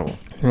model.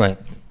 Right.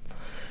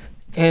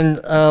 And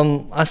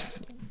I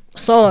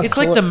saw it's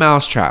like the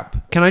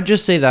mousetrap. Can I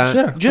just say that?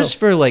 Sure. Just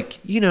for like,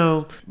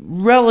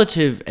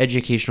 relative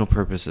educational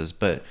purposes.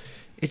 But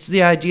it's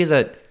the idea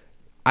that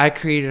I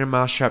created a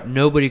mousetrap.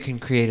 Nobody can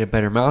create a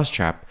better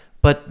mousetrap.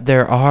 But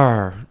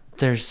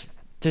there's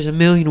a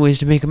million ways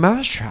to make a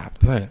mousetrap.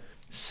 Right.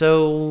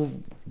 So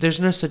there's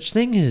no such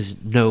thing as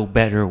no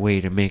better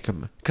way to make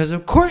them. Because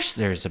of course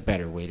there's a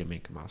better way to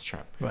make a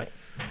mousetrap. Right.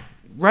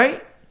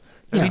 Right?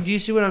 Yeah. I mean, do you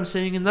see what I'm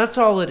saying? And that's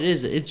all it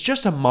is. It's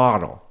just a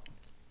model.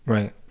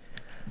 Right.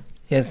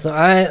 Yeah, so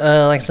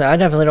I, like I said, I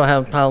definitely don't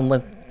have a problem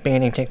with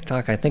banning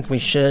TikTok. I think we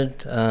should,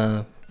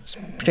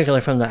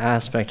 particularly from the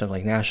aspect of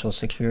like national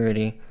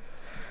security.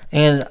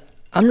 And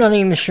I'm not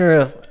even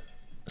sure if,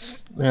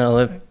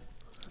 if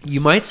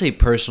you might say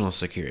personal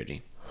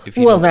security. If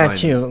you well, don't that mind.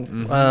 too.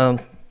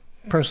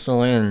 Mm-hmm.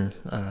 Personal and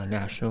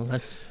national.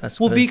 That's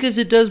well, good. because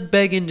it does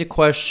beg into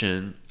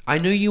question. I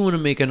know you want to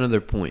make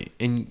another point,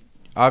 and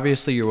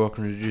obviously you're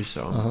welcome to do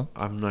so. Uh-huh.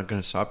 I'm not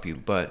going to stop you,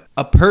 but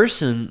a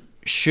person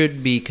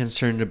should be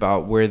concerned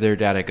about where their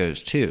data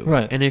goes to.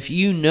 Right. And if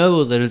you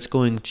know that it's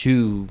going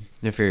to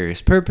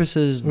nefarious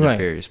purposes,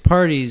 nefarious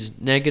parties,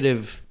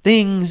 negative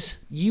things,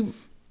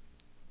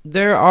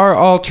 there are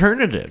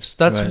alternatives.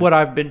 That's what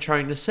I've been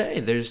trying to say.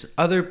 There's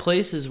other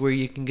places where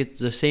you can get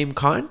the same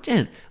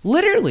content,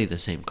 literally the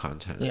same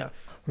content. Yeah,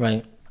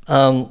 right.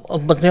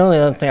 But the only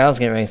other thing I was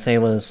getting ready to say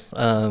was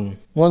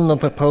one of the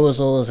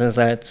proposals is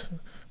that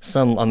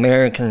some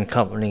American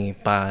company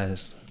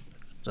buys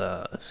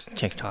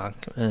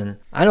TikTok, and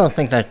I don't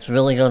think that's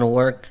really going to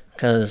work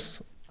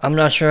because I'm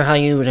not sure how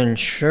you would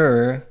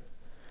ensure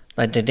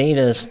that the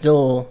data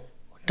still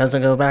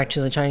doesn't go back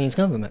to the Chinese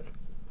government.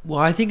 Well,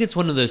 I think it's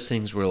one of those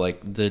things where,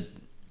 like,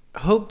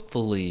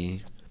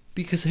 hopefully,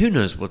 because who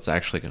knows what's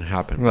actually going to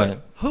happen. Right.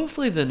 But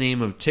hopefully the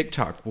name of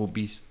TikTok will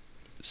be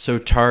so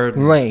tarred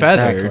and right,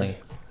 feathered. Exactly.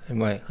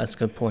 Right, that's a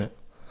good point.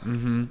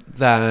 Mm-hmm,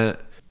 that,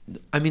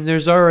 I mean,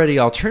 there's already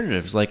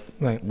alternatives, like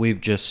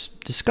we've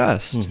just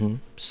discussed. Mm-hmm.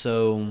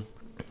 So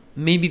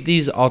maybe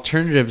these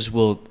alternatives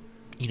will,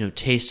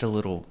 taste a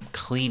little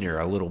cleaner,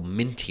 a little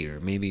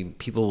mintier. Maybe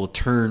people will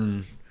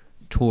turn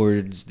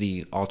towards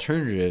the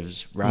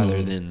alternatives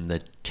rather than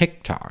the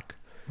TikTok.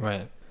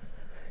 Right.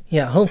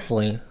 Yeah,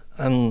 hopefully.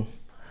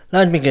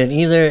 That'd be good.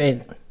 Either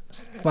it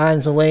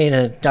finds a way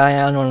to die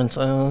out on its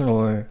own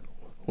or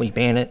we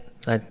ban it.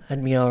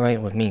 That'd be all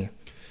right with me.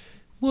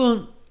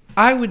 Well,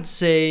 I would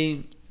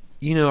say,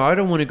 I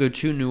don't want to go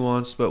too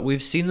nuanced, but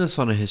we've seen this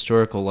on a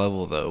historical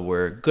level, though,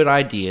 where good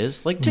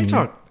ideas, like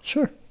TikTok.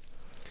 Sure.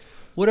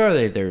 What are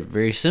they? They're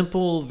very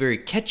simple, very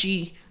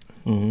catchy,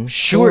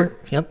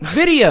 short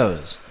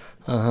videos.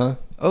 Uh-huh.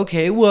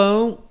 Okay,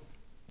 well,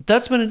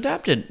 that's been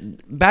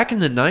adapted. Back in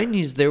the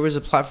 90s, there was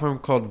a platform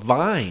called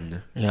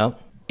Vine. Yep.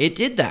 It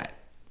did that.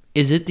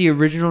 Is it the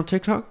original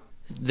TikTok?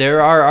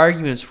 There are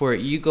arguments for it.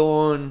 You go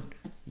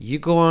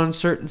on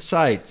certain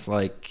sites,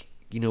 like,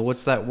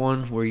 what's that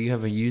one where you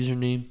have a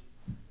username?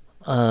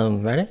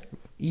 Reddit?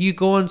 You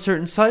go on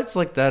certain sites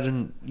like that,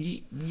 and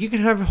you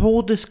can have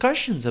whole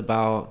discussions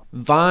about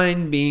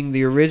Vine being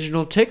the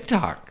original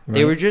TikTok. Right.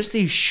 They were just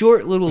these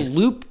short little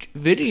looped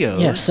videos.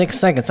 Yeah, 6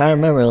 seconds. I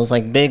remember it was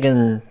like big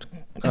in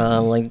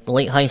like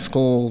late high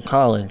school,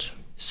 college.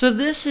 So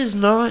this is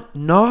not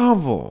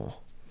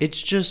novel. It's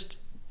just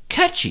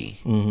catchy.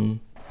 Mm-hmm.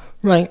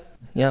 Right.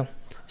 Yeah.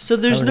 So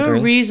there's no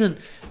reason,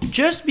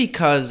 just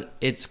because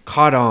it's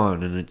caught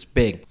on and it's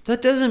big,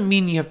 that doesn't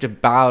mean you have to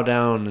bow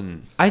down.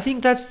 And I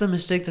think that's the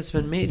mistake that's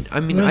been made.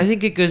 I mean, I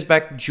think it goes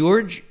back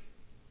George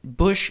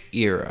Bush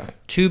era,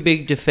 too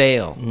big to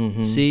fail.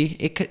 Mm-hmm. See,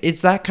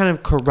 it's that kind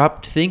of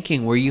corrupt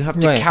thinking where you have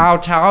to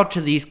kowtow to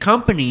these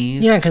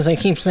companies. Yeah, because they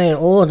keep saying,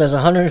 there's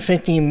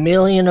 150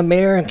 million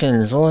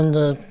Americans on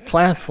the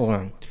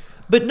platform.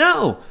 But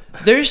no.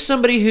 There's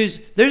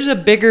there's a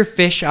bigger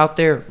fish out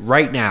there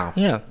right now.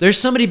 Yeah. There's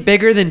somebody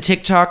bigger than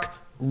TikTok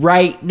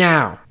right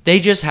now.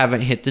 They just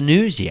haven't hit the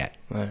news yet.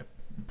 Right.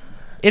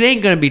 It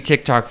ain't going to be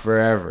TikTok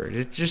forever.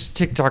 It's just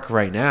TikTok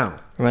right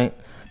now. Right.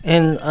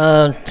 And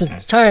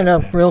to tie it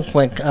up real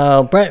quick,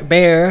 Brett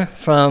Baer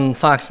from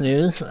Fox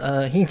News,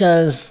 he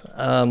does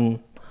a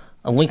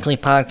weekly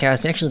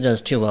podcast. He actually does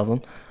two of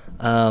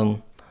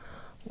them.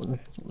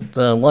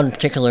 The one in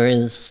particular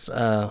is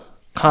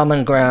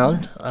Common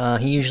Ground.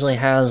 He usually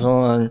has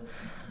on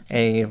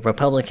a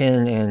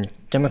Republican and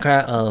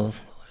Democrat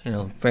of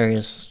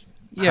various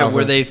houses.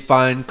 Where they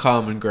find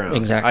common ground.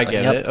 Exactly. I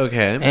get it.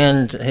 Okay.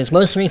 And his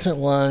most recent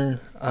one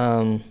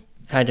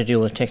had to do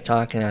with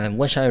TikTok, and I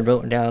wish I had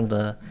written down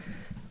the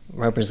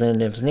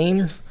representatives'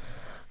 names.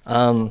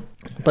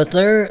 But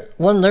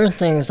one of their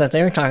things that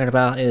they're talking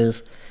about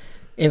is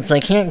if they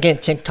can't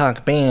get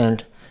TikTok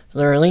banned,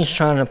 they're at least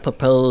trying to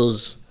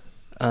propose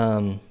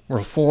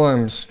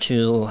reforms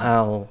to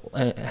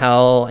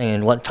how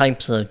and what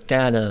types of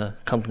data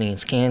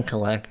companies can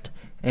collect.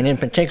 And in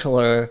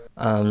particular,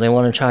 they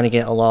want to try to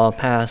get a law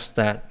passed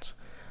that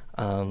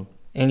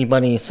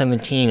anybody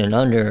 17 and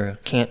under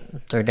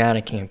their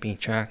data can't be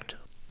tracked.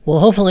 Well,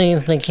 hopefully,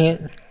 if they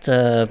can't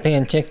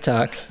ban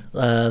TikTok,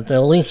 they'll at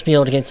least be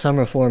able to get some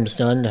reforms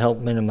done to help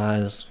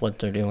minimize what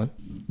they're doing.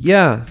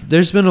 Yeah,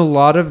 there's been a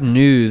lot of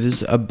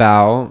news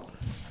about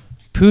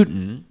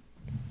Putin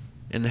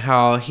and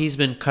how he's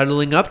been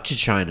cuddling up to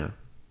China.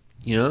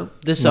 You know,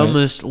 this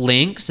almost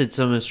links, it's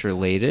almost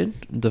related.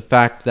 The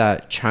fact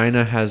that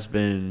China has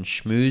been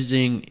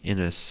schmoozing, in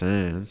a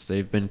sense,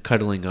 they've been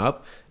cuddling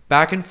up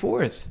back and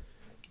forth.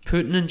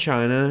 Putin and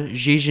China,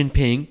 Xi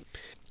Jinping,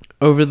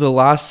 over the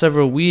last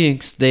several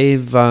weeks,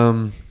 they've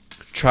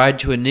tried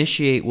to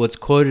initiate what's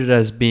quoted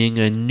as being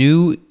a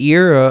new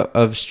era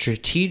of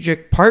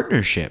strategic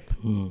partnership.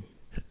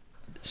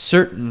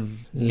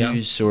 Certain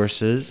news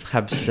sources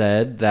have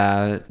said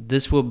that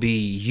this will be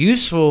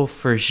useful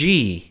for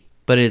Xi,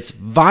 but it's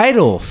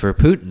vital for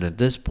Putin at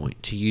this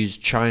point to use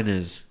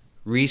China's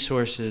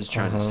resources,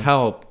 China's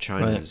help,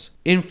 China's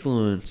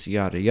influence,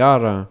 yada,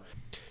 yada.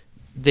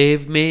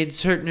 They've made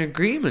certain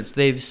agreements.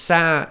 They've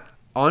sat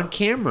on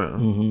camera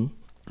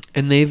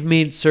and they've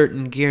made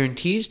certain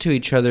guarantees to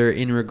each other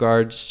in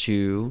regards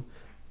to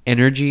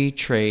energy,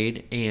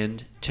 trade,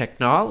 and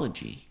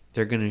technology.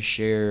 They're going to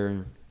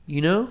share, you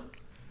know?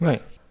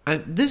 Right.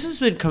 This has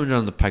been coming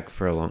down the pike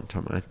for a long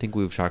time. I think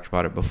we've talked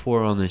about it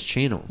before on this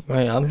channel.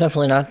 Right. I'm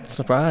definitely not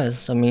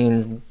surprised. I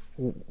mean,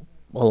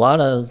 a lot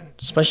of,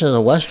 especially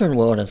the Western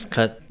world, has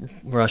cut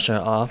Russia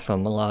off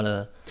from a lot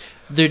of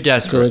They're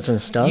desperate. goods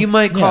and stuff. You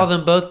might call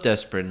them both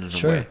desperate in a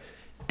Sure. way.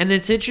 And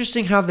it's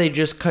interesting how they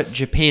just cut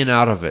Japan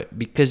out of it.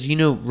 Because, you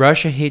know,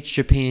 Russia hates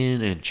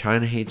Japan and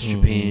China hates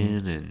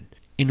Japan. And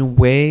in a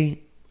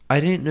way, I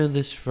didn't know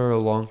this for a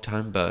long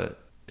time, but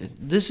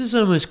this is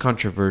almost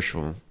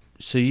controversial.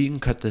 So you can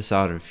cut this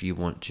out if you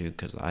want to,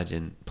 because I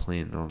didn't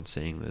plan on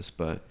saying this.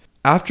 But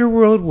after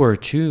World War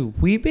II,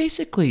 we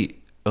basically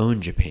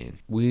owned Japan.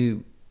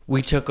 We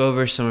took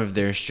over some of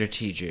their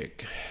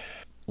strategic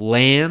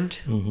land.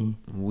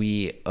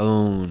 We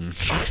own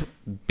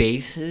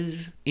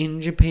bases in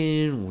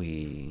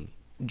Japan.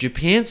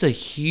 Japan's a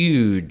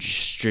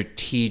huge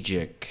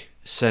strategic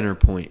center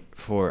point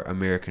for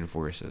American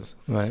forces.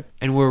 Right.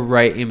 And we're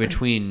right in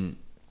between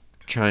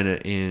China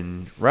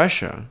and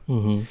Russia.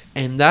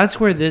 And that's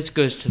where this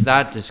goes to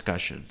that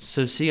discussion.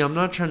 So see, I'm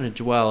not trying to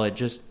dwell.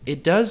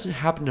 It does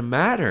happen to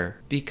matter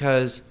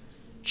because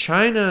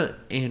China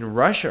and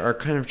Russia are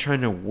kind of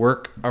trying to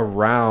work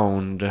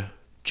around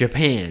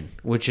Japan,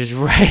 which is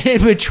right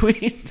in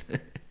between.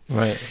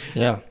 Right.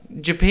 Yeah.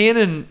 Japan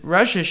and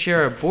Russia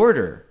share a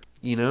border,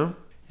 you know,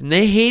 and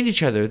they hate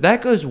each other.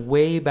 That goes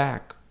way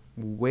back.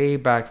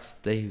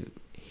 They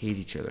hate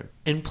each other.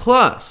 And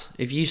plus,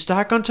 if you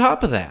stack on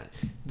top of that,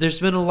 there's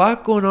been a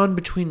lot going on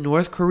between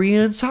North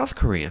Korea and South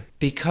Korea.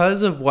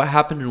 Because of what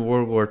happened in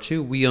World War II,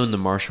 we own the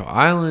Marshall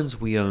Islands,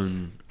 we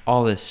own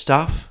all this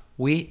stuff.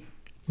 We're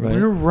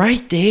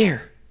right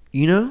there,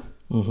 you know?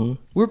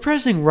 We're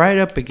pressing right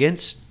up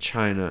against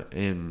China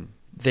and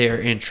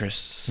their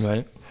interests.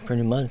 Right.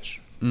 Pretty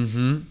much.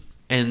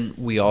 And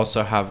we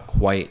also have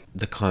quite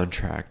the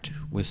contract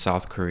with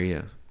South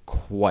Korea.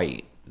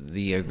 Quite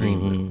the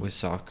agreement with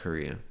South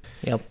Korea.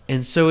 Yep.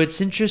 And so it's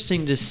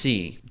interesting to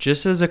see,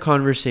 just as a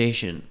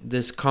conversation,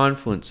 this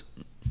confluence.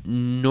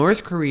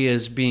 North Korea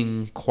is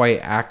being quite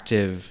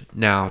active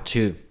now,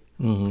 too.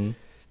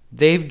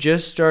 They've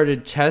just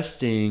started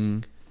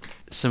testing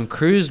some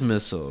cruise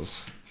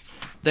missiles.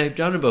 They've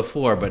done it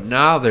before, but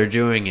now they're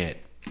doing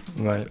it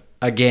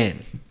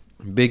again.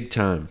 Big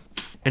time.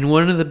 And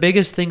one of the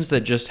biggest things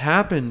that just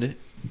happened,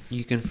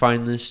 you can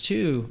find this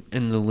too,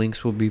 and the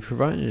links will be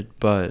provided,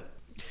 but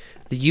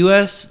the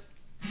U.S.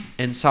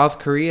 and South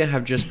Korea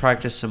have just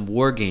practiced some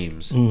war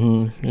games.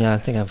 Yeah, I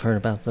think I've heard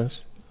about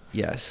this.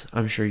 Yes,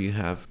 I'm sure you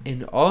have.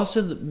 And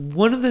also,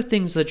 one of the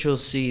things that you'll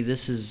see,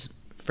 this is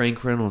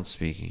Frank Reynolds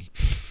speaking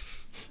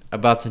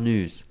about the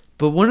news.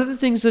 But one of the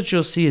things that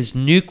you'll see is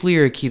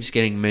nuclear keeps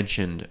getting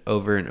mentioned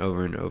over and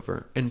over and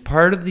over. And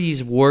part of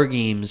these war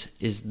games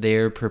is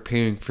they're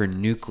preparing for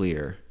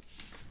nuclear.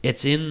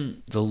 It's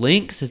in the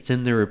links, it's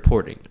in the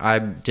reporting. I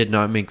did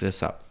not make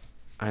this up.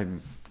 I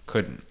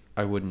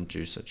wouldn't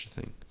do such a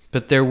thing.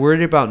 But they're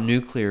worried about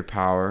nuclear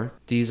power.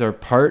 These are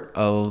part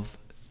of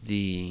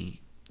the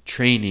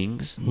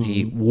trainings,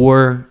 the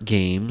war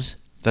games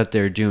that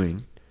they're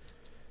doing.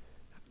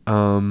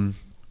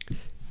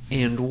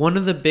 And one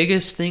of the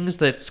biggest things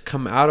that's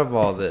come out of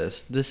all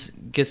this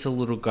gets a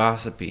little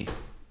gossipy,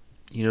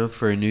 you know,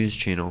 for a news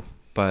channel.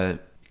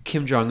 But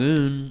Kim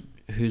Jong-un,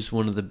 who's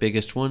one of the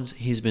biggest ones,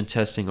 he's been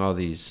testing all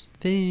these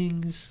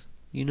things,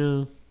 you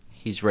know.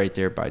 He's right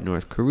there by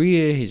North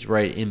Korea. He's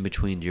right in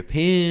between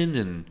Japan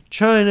and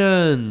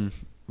China and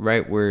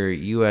right where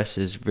U.S.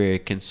 is very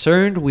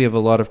concerned. We have a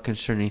lot of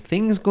concerning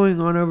things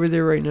going on over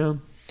there right now.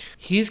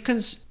 He's,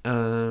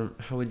 how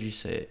would you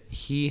say it?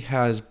 He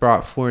has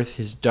brought forth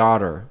his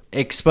daughter,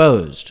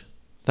 exposed.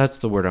 That's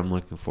the word I'm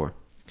looking for.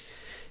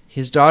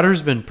 His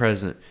daughter's been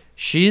present.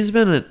 She's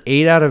been an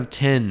 8 out of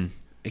 10.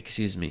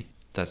 Excuse me,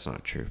 that's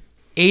not true.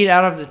 8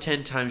 out of the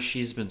 10 times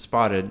she's been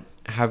spotted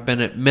have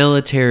been at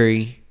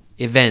military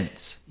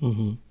events.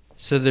 Mm-hmm.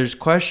 So there's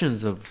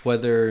questions of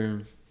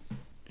whether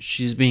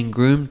she's being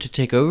groomed to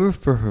take over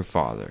for her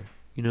father,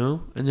 you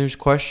know? And there's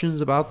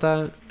questions about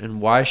that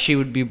and why she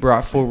would be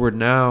brought forward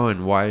now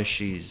and why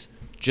she's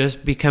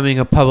just becoming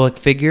a public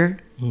figure.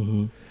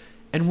 Mm-hmm.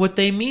 And what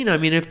they mean, I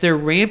mean, if they're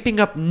ramping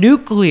up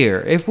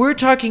nuclear, if we're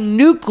talking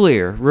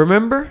nuclear,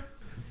 remember?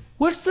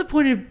 What's the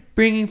point of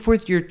bringing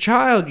forth your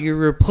child, your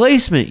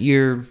replacement,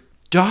 your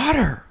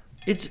daughter?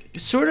 It's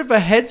sort of a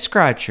head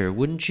scratcher,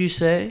 wouldn't you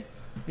say?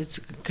 It's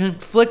a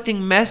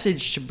conflicting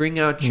message to bring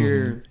out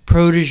your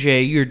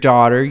protege, your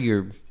daughter,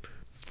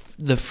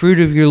 the fruit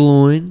of your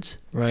loins.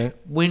 Right.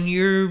 When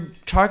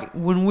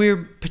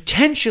we're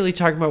potentially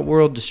talking about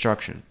world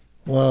destruction.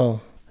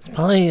 Well, it's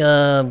probably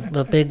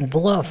a big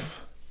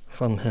bluff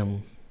from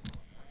him.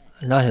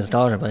 Not his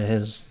daughter, but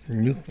his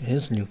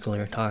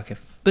nuclear talk.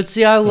 But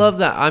see, I love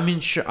that. I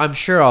mean, I'm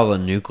sure all the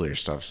nuclear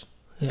stuff's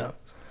bluff.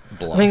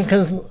 I mean,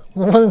 because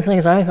one of the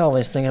things I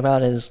always think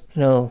about is,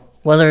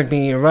 whether it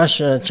be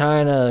Russia,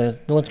 China,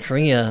 North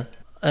Korea,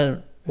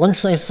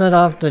 once they set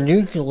off the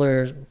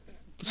nuclear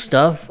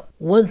stuff,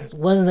 what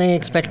do they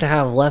expect to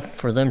have left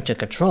for them to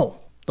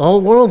control? The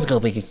whole world's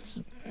going to be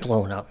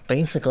blown up,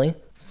 basically.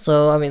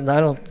 So, I mean,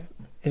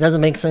 it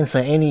doesn't make sense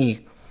that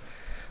any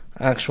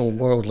actual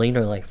world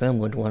leader like them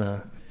would want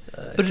to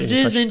but it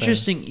is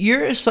interesting.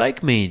 You're a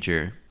psych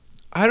major.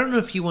 I don't know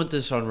if you want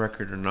this on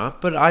record or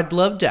not, but I'd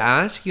love to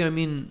ask you, I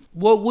mean,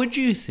 what would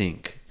you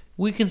think?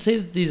 We can say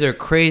that these are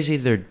crazy,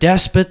 they're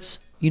despots,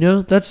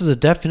 that's the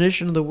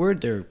definition of the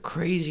word. They're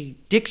crazy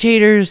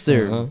dictators,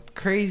 they're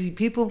crazy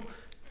people.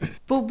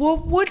 But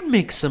what would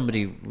make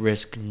somebody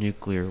risk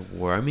nuclear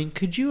war? I mean,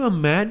 could you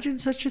imagine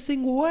such a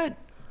thing? What?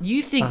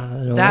 You think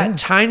that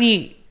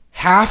tiny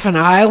half an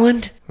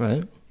island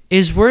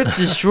is worth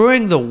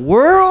destroying the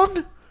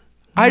world?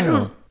 I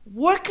don't.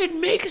 What could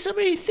make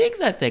somebody think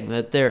that thing?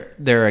 That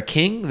they're a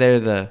king? They're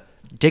the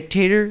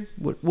dictator?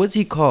 What's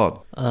he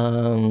called?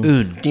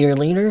 Dear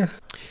leader?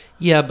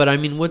 Yeah, but I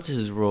mean, what's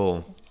his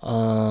role?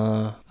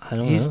 I don't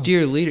know. He's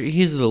dear leader.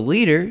 He's the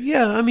leader.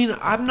 Yeah, I mean,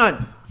 I'm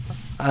not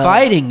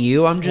fighting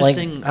you. I'm just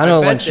saying. I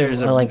don't know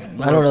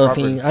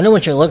I know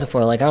what you're looking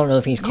for. Like, I don't know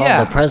if he's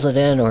called the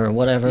president or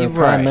whatever,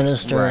 prime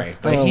minister. Right,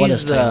 but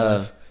he's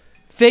the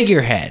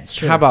figurehead.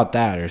 Sure. How about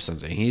that or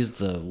something? He's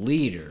the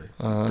leader.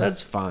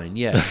 That's fine.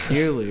 Yeah,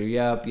 dear leader.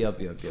 Yep.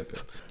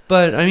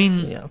 But I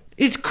mean,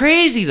 it's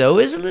crazy though,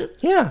 isn't it?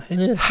 Yeah, it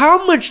is.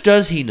 How much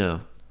does he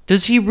know?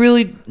 Does he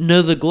really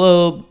know the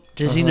globe?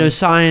 Does he know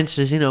science?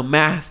 Does he know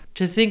math?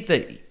 To think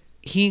that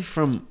he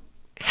from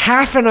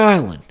half an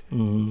island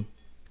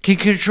can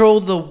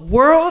control the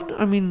world?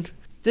 I mean,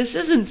 this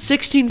isn't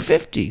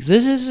 1650.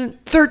 This isn't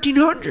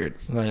 1300.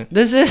 Right.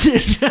 This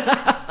isn't.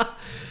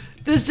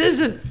 This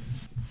isn't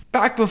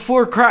back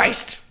before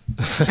Christ.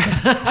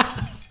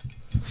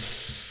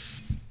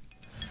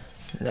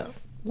 No.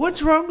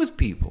 What's wrong with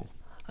people?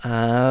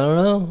 I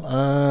don't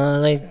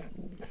know.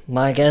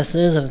 My guess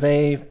is if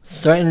they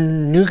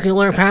threaten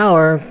nuclear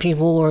power,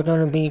 people are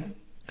going to be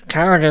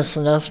cowardice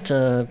enough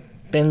to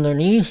bend their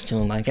knees to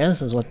them, I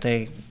guess, is what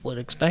they would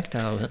expect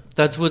out of it.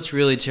 That's what's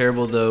really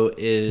terrible, though,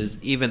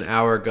 is even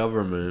our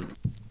government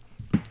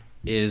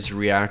is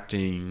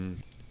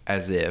reacting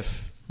as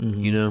if,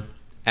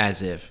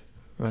 as if.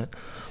 Right.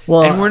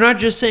 Well, and we're not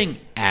just saying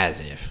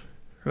as if.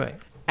 Right.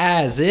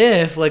 As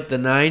if, like the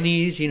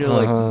 90s,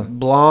 like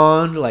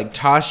blonde, like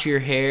toss your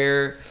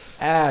hair,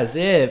 as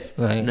if.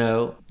 Right.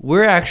 No,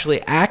 we're actually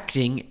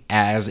acting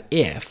as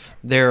if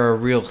they're a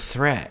real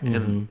threat.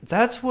 And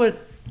that's what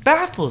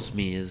baffles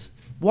me is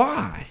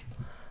why?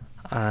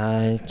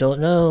 I don't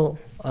know.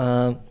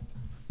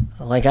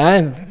 Like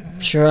I'm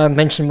sure I've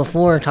mentioned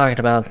before, talking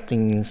about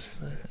these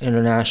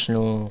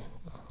international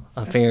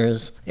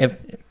affairs. If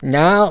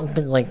now,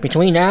 like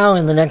between now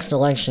and the next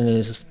election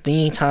is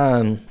the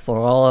time for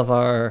all of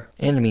our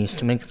enemies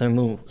to make their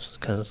moves,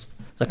 because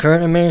the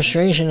current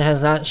administration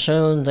has not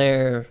shown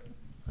their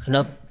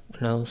enough,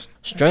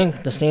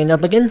 strength to stand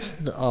up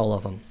against all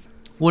of them.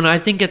 When I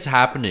think it's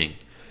happening.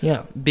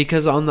 Yeah.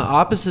 Because on the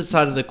opposite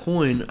side of the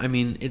coin, I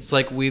mean, it's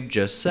like we've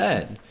just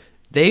said.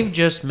 They've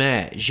just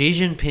met. Xi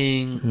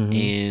Jinping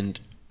and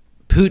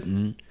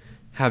Putin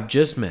have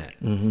just met.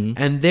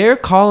 And they're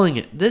calling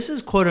it, this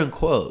is quote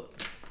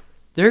unquote,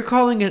 they're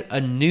calling it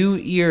a new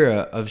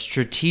era of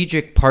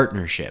strategic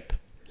partnership.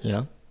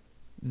 Yeah.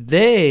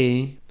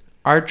 They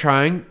are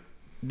trying,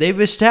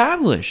 they've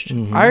established.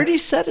 I already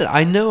said it.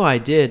 I know I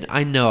did.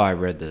 I know I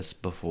read this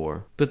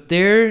before. But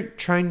they're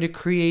trying to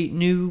create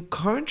new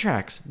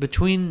contracts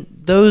between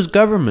those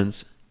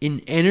governments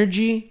in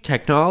energy,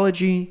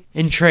 technology,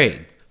 and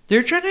trade.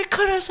 They're trying to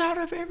cut us out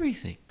of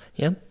everything.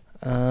 Yep.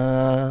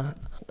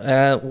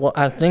 Well,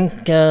 I think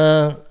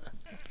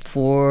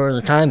for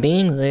the time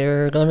being,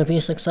 they're going to be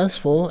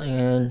successful.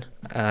 And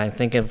I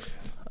think if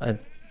a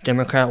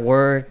Democrat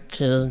were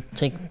to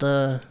take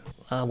the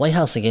White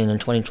House again in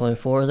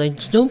 2024,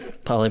 they'd still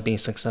probably be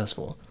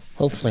successful.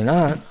 Hopefully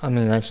not. I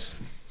mean, that's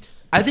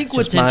I think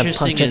what's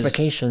interesting is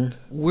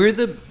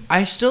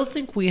I still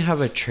think we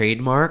have a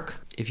trademark,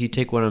 if you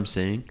take what I'm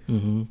saying,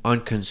 on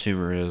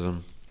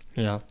consumerism.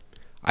 Yeah.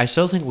 I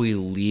still think we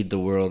lead the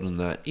world in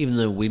that, even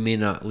though we may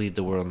not lead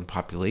the world in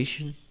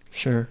population.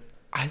 Sure.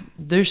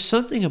 There's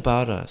something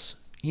about us,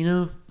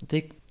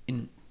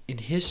 in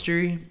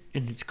history,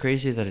 and it's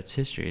crazy that it's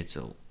history. It's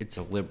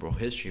a liberal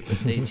history, but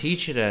they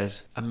teach it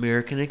as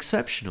American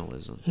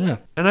exceptionalism. Yeah.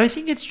 And I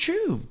think it's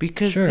true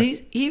because Sure.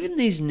 even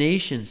these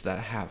nations that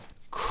have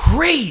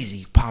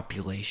crazy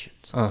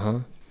populations,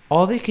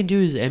 all they can do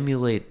is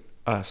emulate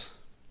us.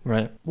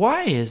 Right.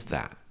 Why is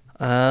that?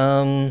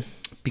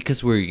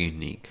 Because we're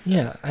unique.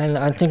 Yeah, and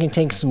I think it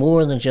takes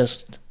more than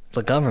just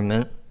the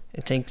government.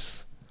 It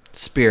takes...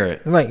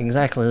 Spirit. Right,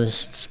 exactly. The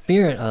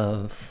spirit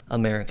of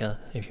America,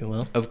 if you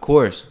will. Of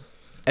course.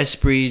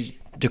 Esprit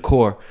de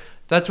corps.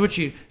 That's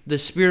the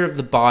spirit of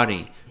the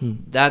body.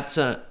 That's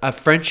a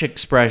French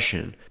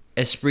expression.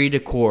 Esprit de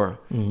corps.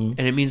 And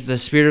it means the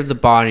spirit of the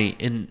body.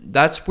 And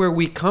that's where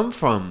we come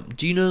from.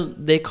 Do you know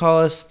they call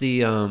us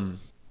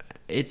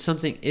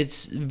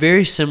it's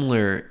very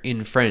similar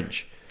in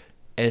French.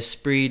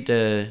 Esprit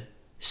de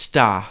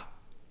sta.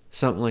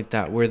 Something like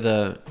that, where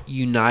the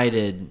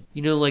united,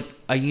 like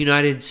a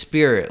united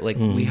spirit, like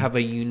we have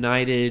a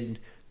united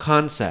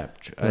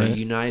concept, a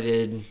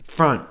united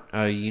front,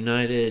 a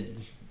united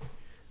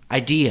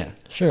idea.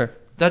 Sure.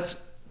 That's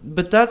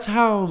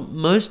how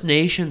most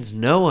nations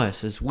know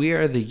us, is we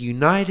are the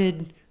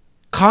united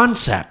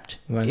concept,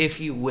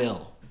 if you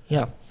will.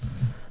 Yeah.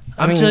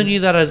 I'm telling you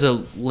that as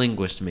a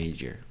linguist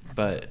major,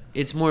 but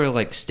it's more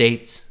like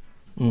states.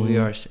 We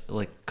are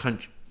like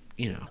country.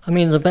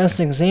 The best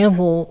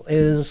example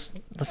is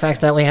the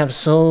fact that we have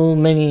so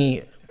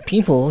many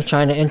people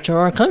trying to enter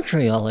our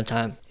country all the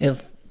time.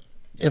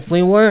 If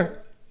we weren't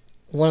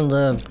one of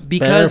the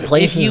better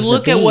places if you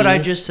look to at be, what I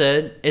just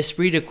said,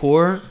 esprit de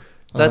corps,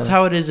 that's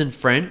how it is in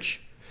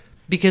French,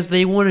 because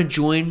they want to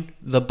join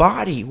the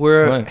body.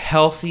 We're a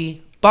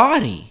healthy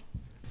body.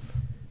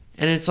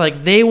 And it's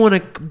like they want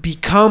to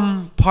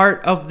become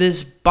part of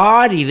this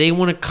body. They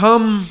want to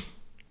come,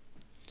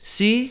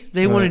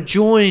 they want to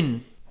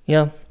join.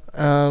 Yeah.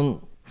 So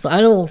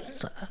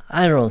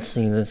I don't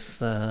see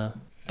this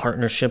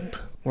partnership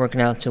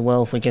working out too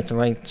well if we get the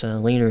right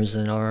leaders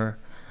in our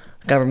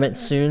government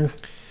soon.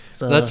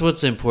 So, that's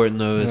what's important,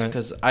 though, is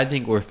because I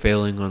think we're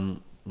failing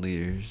on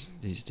leaders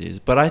these days.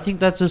 But I think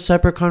that's a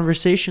separate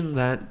conversation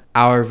that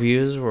our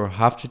viewers will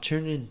have to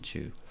turn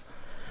into.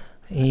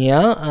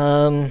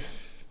 Yeah,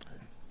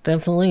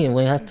 definitely.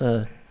 We have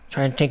to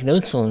try and take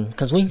notes on,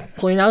 because we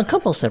pointed out a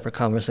couple separate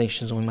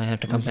conversations we might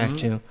have to come back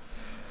to.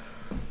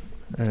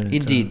 And,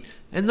 indeed.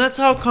 And that's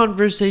how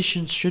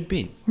conversations should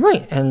be.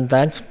 Right, and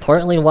that's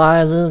partly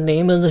why the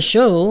name of the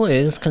show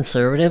is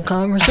Conservative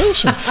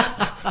Conversations.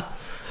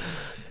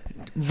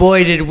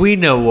 Boy, did we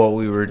know what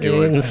we were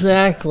doing.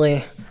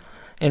 Exactly.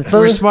 And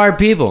we're smart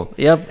people.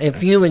 Yep,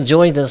 if you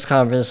enjoyed this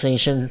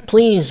conversation,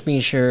 please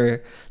be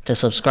sure to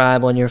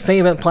subscribe on your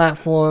favorite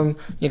platform.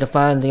 You can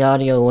find the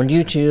audio on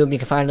YouTube. You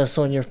can find us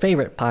on your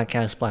favorite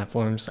podcast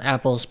platforms,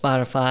 Apple,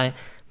 Spotify,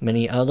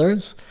 many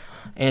others.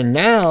 And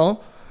now,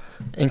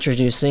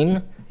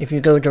 introducing, if you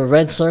go to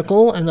Red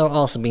Circle, and there'll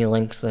also be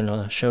links in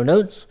the show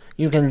notes,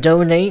 you can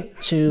donate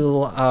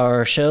to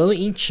our show,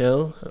 each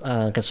show,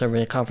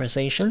 Conservative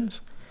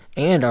Conversations,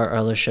 and our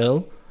other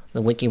show,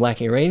 the Wiki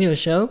Wacky Radio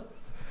Show.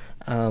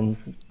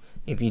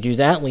 If you do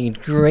that,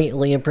 we'd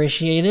greatly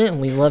appreciate it,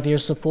 and we love your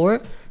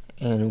support,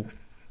 and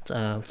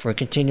for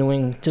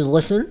continuing to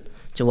listen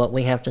to what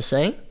we have to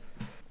say.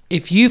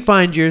 If you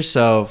find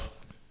yourself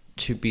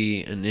to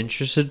be an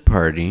interested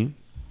party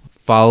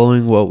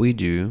following what we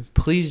do,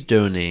 please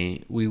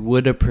donate. We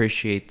would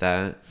appreciate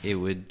that. It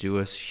would do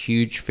us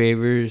huge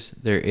favors.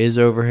 There is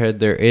overhead.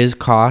 There is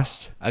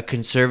cost. A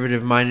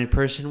conservative-minded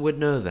person would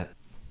know that.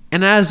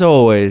 And as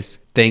always,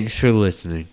 thanks for listening.